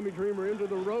shooting Tommy Dreamer into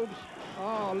the ropes.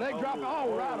 Oh, leg drop.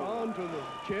 Oh, right onto the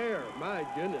chair. My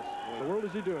goodness. What the world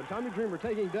is he doing? Tommy Dreamer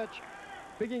taking Dutch,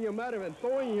 picking him out of him and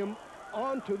throwing him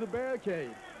onto the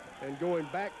barricade. And going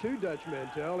back to Dutch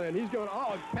Mantell, and he's going,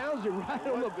 oh, he pounds him right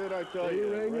on the... What did I tell you? He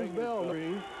rang his bell.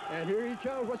 And here he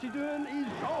comes. What's he doing? He's,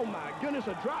 oh, my goodness,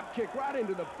 a drop kick right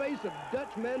into the face of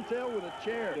Dutch Mantell with a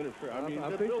chair. I mean,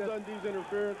 Bill Dundee's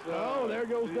interference. Oh, there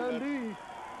goes Dundee.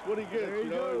 That's what he gets. There he He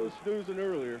was snoozing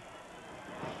earlier.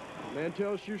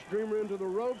 Mantell shoots Dreamer into the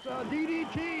ropes.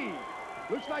 DDT.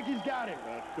 Looks like he's got him.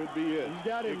 That could be it. He's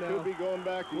got him now. It could be going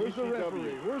back to Where's ECW. the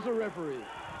referee? Where's the referee?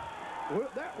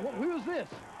 Who is this?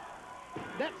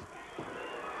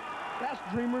 That's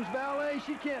Dreamer's valet.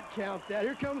 She can't count that.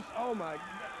 Here comes, oh my,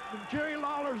 Jerry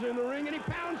Lawler's in the ring and he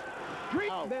pounds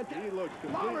Dreamer. He looks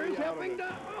Lawler is helping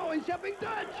Dutch. Oh, he's helping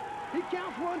Dutch. He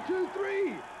counts 1, 2,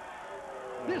 3.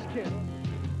 This can't.